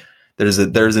 and there's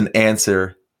an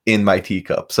answer in my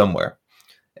teacup somewhere.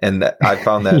 And that, I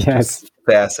found that just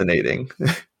fascinating.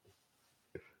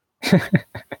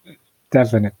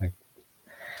 Definitely.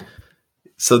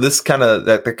 So this kind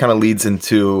of leads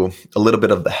into a little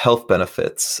bit of the health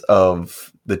benefits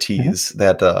of the teas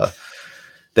that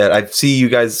I see you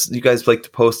guys like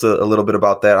to post a little bit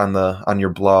about that on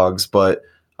your blogs, but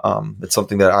it's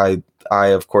something that I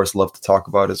of course love to talk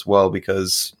about as well,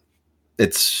 because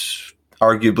it's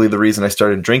arguably the reason I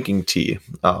started drinking tea,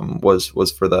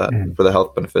 was for the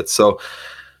health benefits. So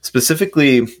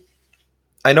specifically,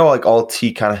 I know like all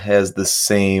tea kind of has the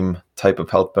same type of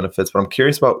health benefits, but I'm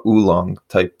curious about oolong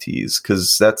type teas,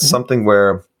 because that's something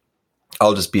where,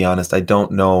 I'll just be honest, I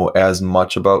don't know as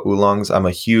much about oolongs. I'm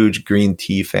a huge green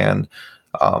tea fan.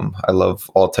 I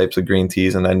love all types of green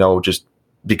teas, and I know, just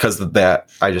because of that,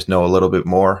 I just know a little bit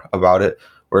more about it.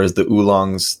 Whereas the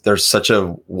oolongs, there's such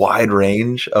a wide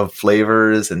range of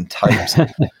flavors and types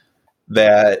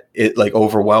that it like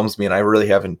overwhelms me, and I really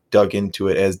haven't dug into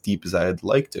it as deep as I'd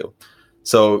like to.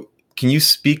 So can you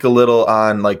speak a little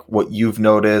on like what you've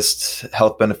noticed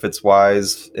health benefits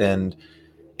wise, and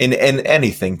in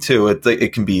anything too?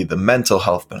 It can be the mental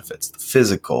health benefits, the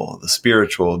physical, the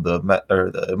spiritual,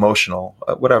 the emotional,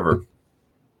 whatever.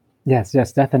 Yes,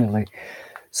 definitely.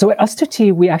 So at Us to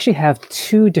Tea, we actually have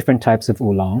two different types of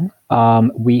oolong.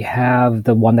 We have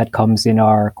the one that comes in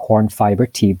our corn fiber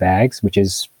tea bags, which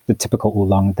is the typical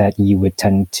oolong that you would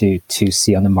tend to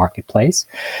see on the marketplace.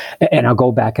 And I'll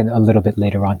go back a little bit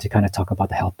later on to kind of talk about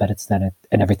the health benefits and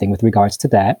everything with regards to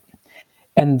that.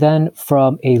 And then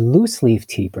from a loose leaf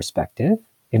tea perspective,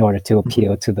 in order to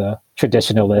appeal to the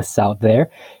traditionalists out there,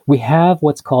 we have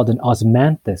what's called an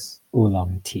osmanthus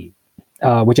oolong tea.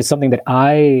 Which is something that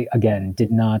I, again,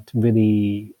 did not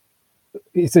really...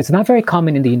 It's not very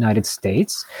common in the United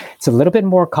States. It's a little bit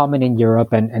more common in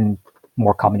Europe and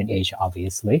more common in Asia,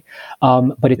 obviously.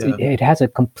 But it has a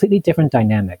completely different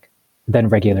dynamic than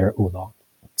regular oolong.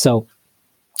 So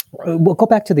we'll go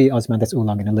back to the osmanthus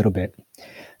oolong in a little bit.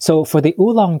 So for the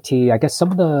oolong tea, I guess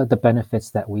some of the benefits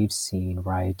that we've seen,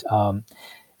 right?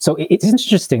 So it's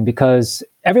interesting because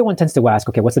everyone tends to ask,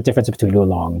 okay, what's the difference between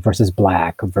oolong versus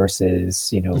black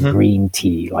versus, green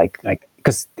tea? Like,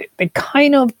 because they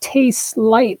kind of taste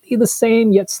slightly the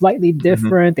same, yet slightly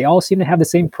different. They all seem to have the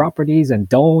same properties and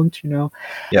don't,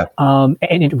 Yeah. And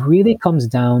it really comes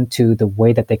down to the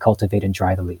way that they cultivate and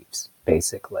dry the leaves,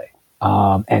 basically.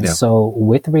 So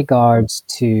with regards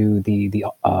to the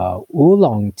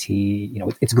oolong tea,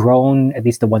 it's grown, at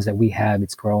least the ones that we have,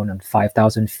 it's grown on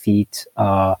 5,000 feet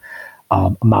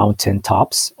mountain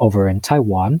tops over in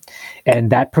Taiwan. And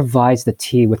that provides the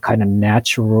tea with kind of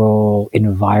natural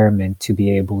environment to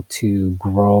be able to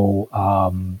grow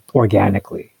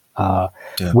organically,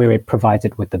 where it provides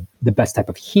it with the best type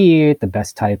of heat, the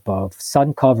best type of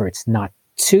sun cover. It's not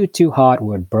too hot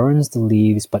where it burns the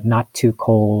leaves, but not too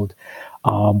cold,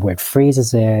 where it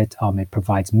freezes it. It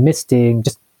provides misting,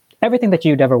 just everything that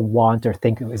you'd ever want or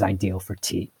think is ideal for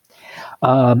tea.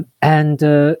 And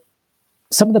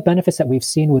some of the benefits that we've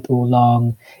seen with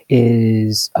oolong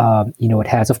is, it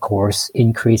has, of course,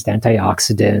 increased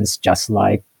antioxidants, just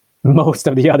like most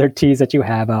of the other teas that you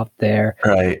have out there.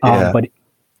 Right. But a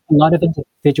lot of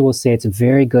individuals say it's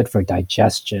very good for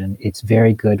digestion. It's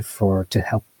very good to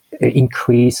help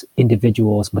increase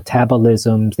individuals'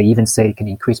 metabolisms. They even say it can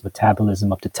increase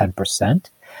metabolism up to 10%.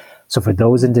 So for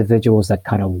those individuals that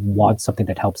kind of want something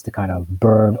that helps to kind of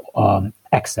burn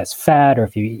excess fat, or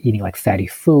if you're eating like fatty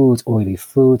foods, oily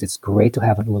foods, it's great to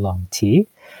have an oolong tea.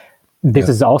 This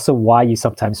is also why you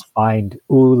sometimes find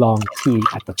oolong tea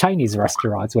at the Chinese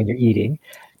restaurants when you're eating.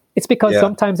 It's because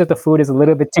sometimes if the food is a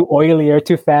little bit too oily or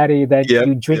too fatty, then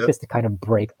you drink this to kind of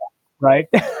break that, right?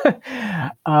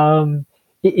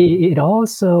 It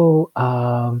also...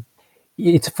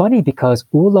 it's funny because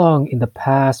oolong in the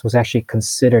past was actually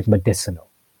considered medicinal.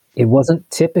 It wasn't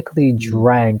typically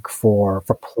drank for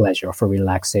pleasure, for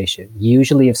relaxation.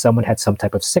 Usually if someone had some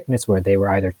type of sickness where they were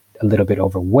either a little bit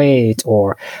overweight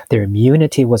or their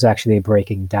immunity was actually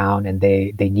breaking down and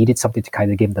they needed something to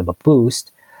kind of give them a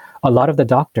boost, a lot of the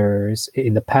doctors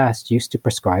in the past used to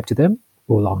prescribe to them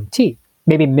oolong tea,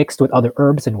 maybe mixed with other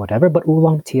herbs and whatever, but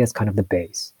oolong tea is kind of the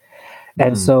base.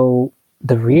 And so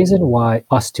the reason why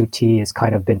Us2Tea has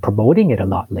kind of been promoting it a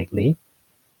lot lately,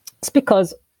 it's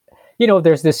because,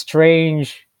 there's this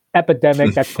strange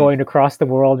epidemic that's going across the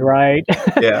world, right?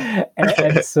 Yeah.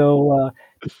 and so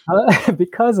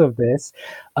because of this,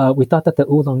 we thought that the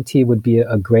oolong tea would be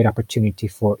a great opportunity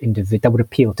for that would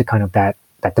appeal to kind of that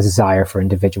desire for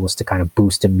individuals to kind of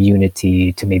boost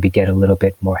immunity, to maybe get a little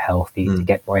bit more healthy, to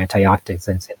get more antioxidants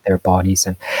in their bodies,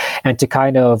 and to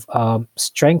kind of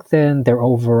strengthen their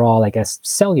overall, I guess,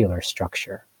 cellular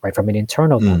structure, right, from an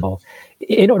internal level,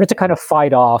 in order to kind of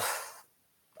fight off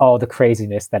all the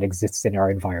craziness that exists in our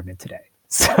environment today.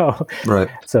 So,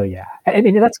 So yeah, and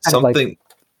that's kind of like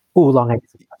oolong, I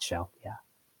guess, in a nutshell. Yeah.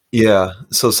 Yeah.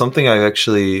 So something I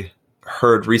actually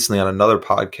heard recently on another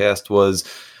podcast was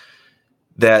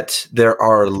that there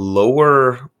are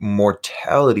lower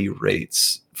mortality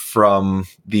rates from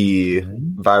the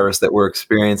virus that we're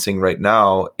experiencing right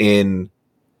now in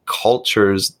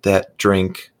cultures that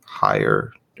drink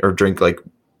higher or drink like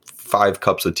 5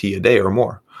 cups of tea a day or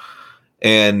more.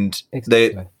 And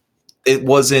it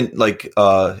wasn't like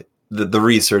the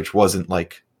research wasn't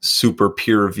like super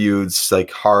peer reviewed, it's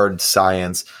like hard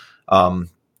science.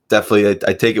 Definitely,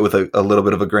 I take it with a little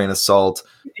bit of a grain of salt,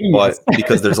 but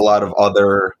because there's a lot of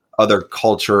other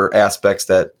culture aspects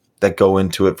that go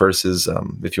into it versus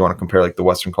if you want to compare like the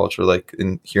Western culture, like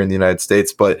here in the United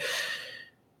States. But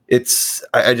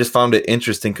I just found it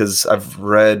interesting because I've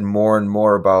read more and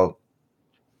more about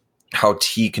how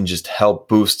tea can just help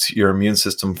boost your immune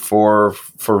system for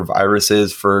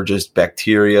viruses, for just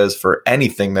bacterias, for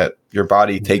anything that your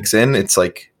body takes in. It's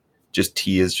like just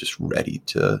tea is just ready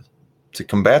to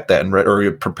combat that, or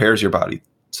it prepares your body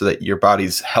so that your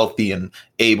body's healthy and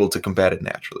able to combat it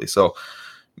naturally. So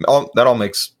that all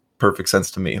makes perfect sense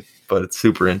to me, but it's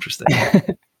super interesting.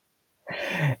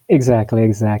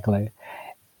 Exactly.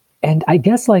 And I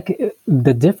guess like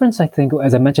the difference, I think,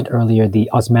 as I mentioned earlier, the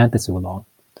osmanthus oolong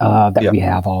that we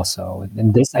have also.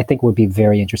 And this, I think, would be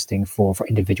very interesting for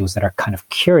individuals that are kind of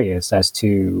curious as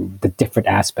to the different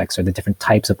aspects or the different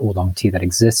types of oolong tea that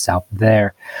exists out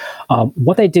there.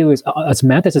 What they do is,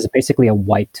 osmanthus is basically a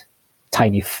white,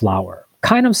 tiny flower,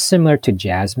 kind of similar to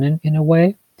jasmine in a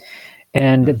way.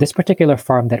 And this particular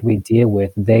farm that we deal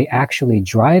with, they actually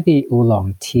dry the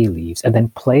oolong tea leaves and then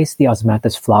place the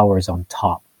osmanthus flowers on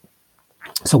top.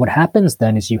 So what happens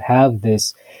then is you have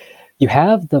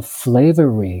the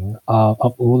flavoring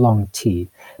of oolong tea,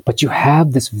 but you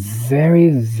have this very,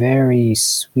 very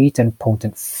sweet and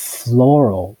potent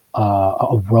floral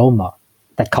aroma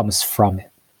that comes from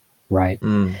it, right?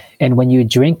 And when you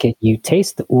drink it, you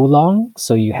taste the oolong,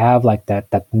 so you have like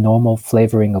that normal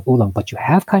flavoring of oolong, but you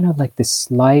have kind of like this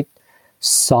slight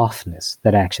softness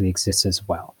that actually exists as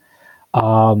well.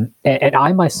 And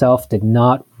I myself did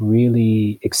not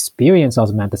really experience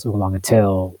osmanthus oolong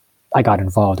until I got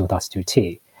involved with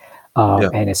Us2Tea.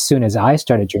 And as soon as I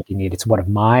started drinking it, it's one of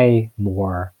my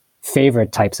more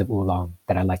favorite types of oolong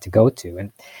that I like to go to.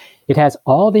 And it has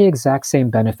all the exact same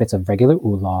benefits of regular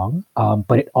oolong,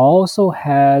 but it also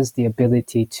has the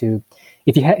ability to,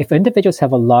 if individuals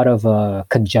have a lot of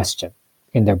congestion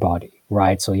in their body,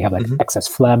 right? So you have like excess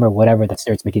phlegm or whatever that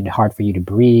starts making it hard for you to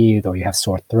breathe, or you have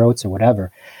sore throats or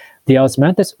whatever. The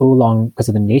osmanthus oolong, because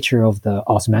of the nature of the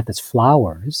osmanthus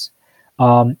flowers,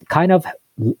 kind of,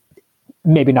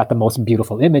 maybe not the most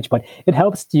beautiful image, but it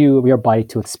helps your body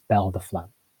to expel the phlegm,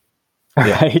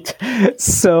 right?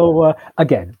 So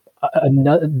again,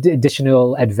 another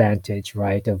additional advantage,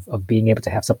 right, of being able to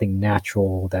have something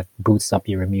natural that boosts up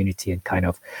your immunity and kind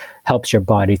of helps your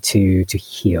body to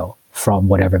heal from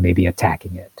whatever may be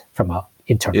attacking it from an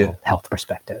internal health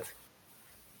perspective.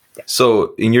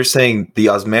 So, and you're saying the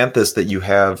osmanthus that you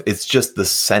have, it's just the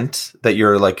scent that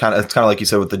you're like it's kind of like you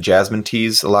said with the jasmine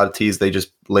teas. A lot of teas, they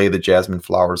just lay the jasmine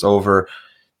flowers over.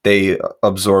 They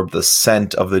absorb the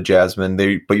scent of the jasmine.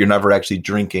 But you're never actually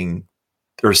drinking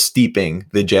or steeping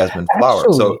the jasmine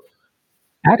flower. So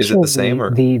is it the same?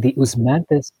 Or? The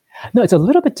osmanthus, no, it's a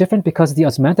little bit different because the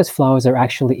osmanthus flowers are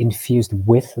actually infused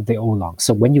with the oolong.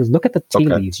 So when you look at the tea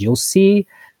leaves, you'll see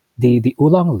the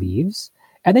oolong leaves,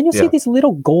 and then you'll see these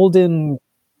little golden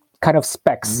kind of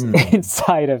specks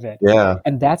inside of it. Yeah.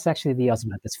 And that's actually the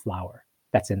osmanthus flower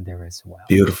that's in there as well.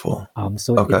 Beautiful.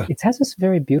 So it has this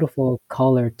very beautiful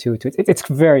color to it. It's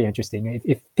very interesting.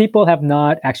 If people have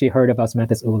not actually heard of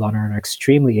osmanthus oolong and are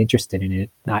extremely interested in it,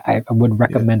 I would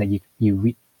recommend that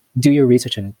you do your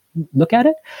research and look at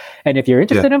it. And if you're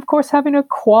interested in, of course, having a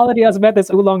quality osmanthus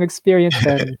oolong experience,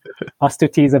 then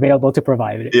Us2 Tea is available to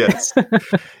provide it. Yes.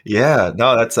 Yeah.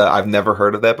 No, that's I've never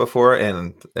heard of that before.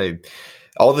 And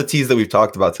all the teas that we've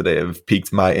talked about today have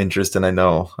piqued my interest. And I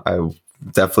know I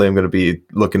definitely am going to be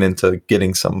looking into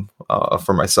getting some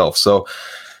for myself. So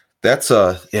that's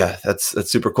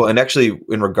super cool. And actually,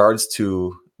 in regards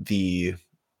to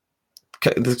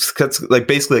that's like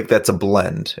basically like that's a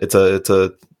blend. It's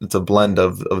a blend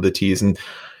of the teas. And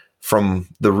from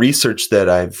the research that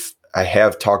I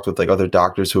have talked with like other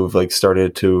doctors who have like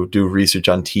started to do research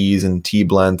on teas and tea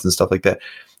blends and stuff like that.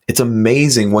 It's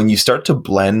amazing when you start to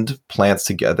blend plants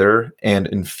together and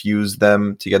infuse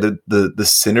them together, the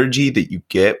synergy that you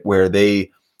get where they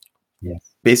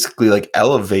basically like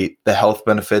elevate the health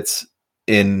benefits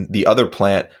in the other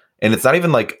plant. And it's not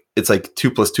even like, it's like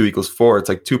 2 + 2 = 4. It's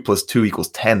like 2 + 2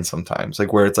 = 10 sometimes,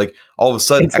 like where it's like all of a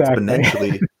sudden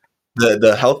exponentially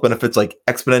the health benefits like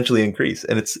exponentially increase,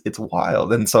 and it's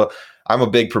wild. And so I'm a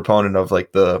big proponent of like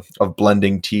of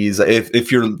blending teas.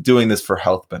 If you're doing this for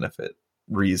health benefit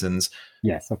reasons,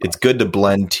 yes, it's good to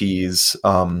blend teas.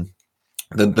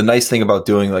 The nice thing about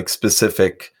doing like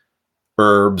specific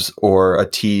herbs or a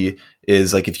tea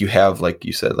is like if you have, like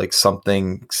you said, like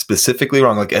something specifically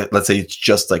wrong, like let's say it's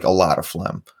just like a lot of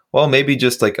phlegm, well, maybe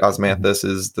just like osmanthus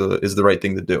is the right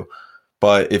thing to do.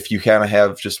 But if you kind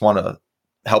of just want to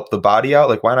help the body out,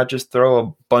 like why not just throw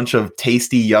a bunch of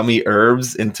tasty, yummy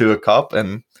herbs into a cup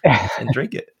and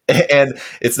drink it? And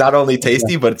it's not only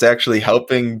tasty, but it's actually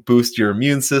helping boost your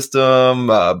immune system,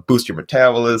 boost your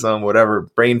metabolism, whatever,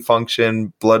 brain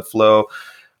function, blood flow,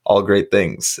 all great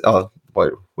things.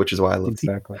 Which is why I love tea.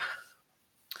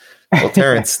 Well,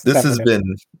 Terrence, this has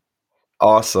been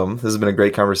awesome. This has been a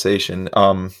great conversation.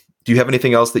 Do you have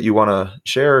anything else that you want to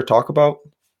share or talk about?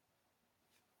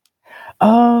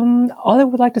 All I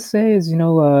would like to say is,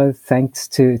 thanks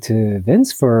to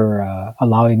Vince for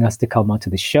allowing us to come onto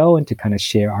the show and to kind of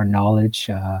share our knowledge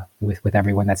with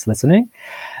everyone that's listening.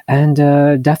 And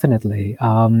definitely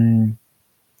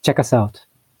check us out.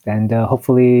 And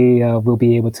hopefully we'll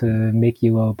be able to make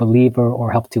you a believer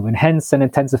or help to enhance and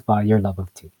intensify your love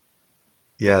of tea.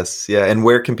 Yes. Yeah. And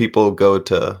where can people go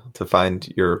to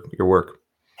find your work?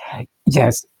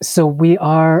 Yes. So we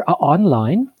are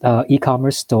online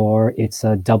e-commerce store. It's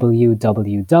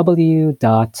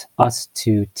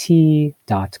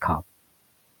www.us2tea.com.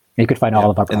 You could find all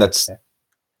of our products there.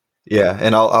 Yeah.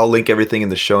 And I'll link everything in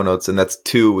the show notes, and that's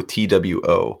 2 with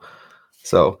TWO.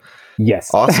 So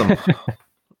yes. Awesome.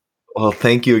 Well,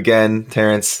 thank you again,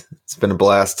 Terrence. It's been a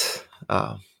blast.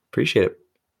 Appreciate it.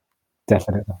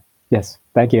 Definitely. Yes.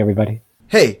 Thank you, everybody.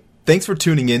 Hey, thanks for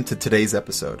tuning in to today's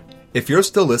episode. If you're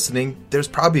still listening, there's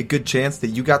probably a good chance that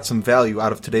you got some value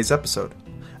out of today's episode.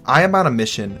 I am on a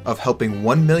mission of helping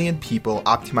 1 million people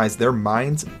optimize their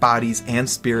minds, bodies, and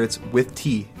spirits with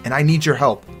tea, and I need your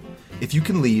help. If you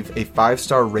can leave a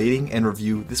 5-star rating and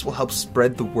review, this will help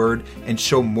spread the word and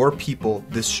show more people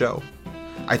this show.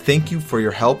 I thank you for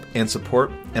your help and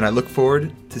support, and I look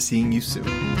forward to seeing you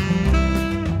soon.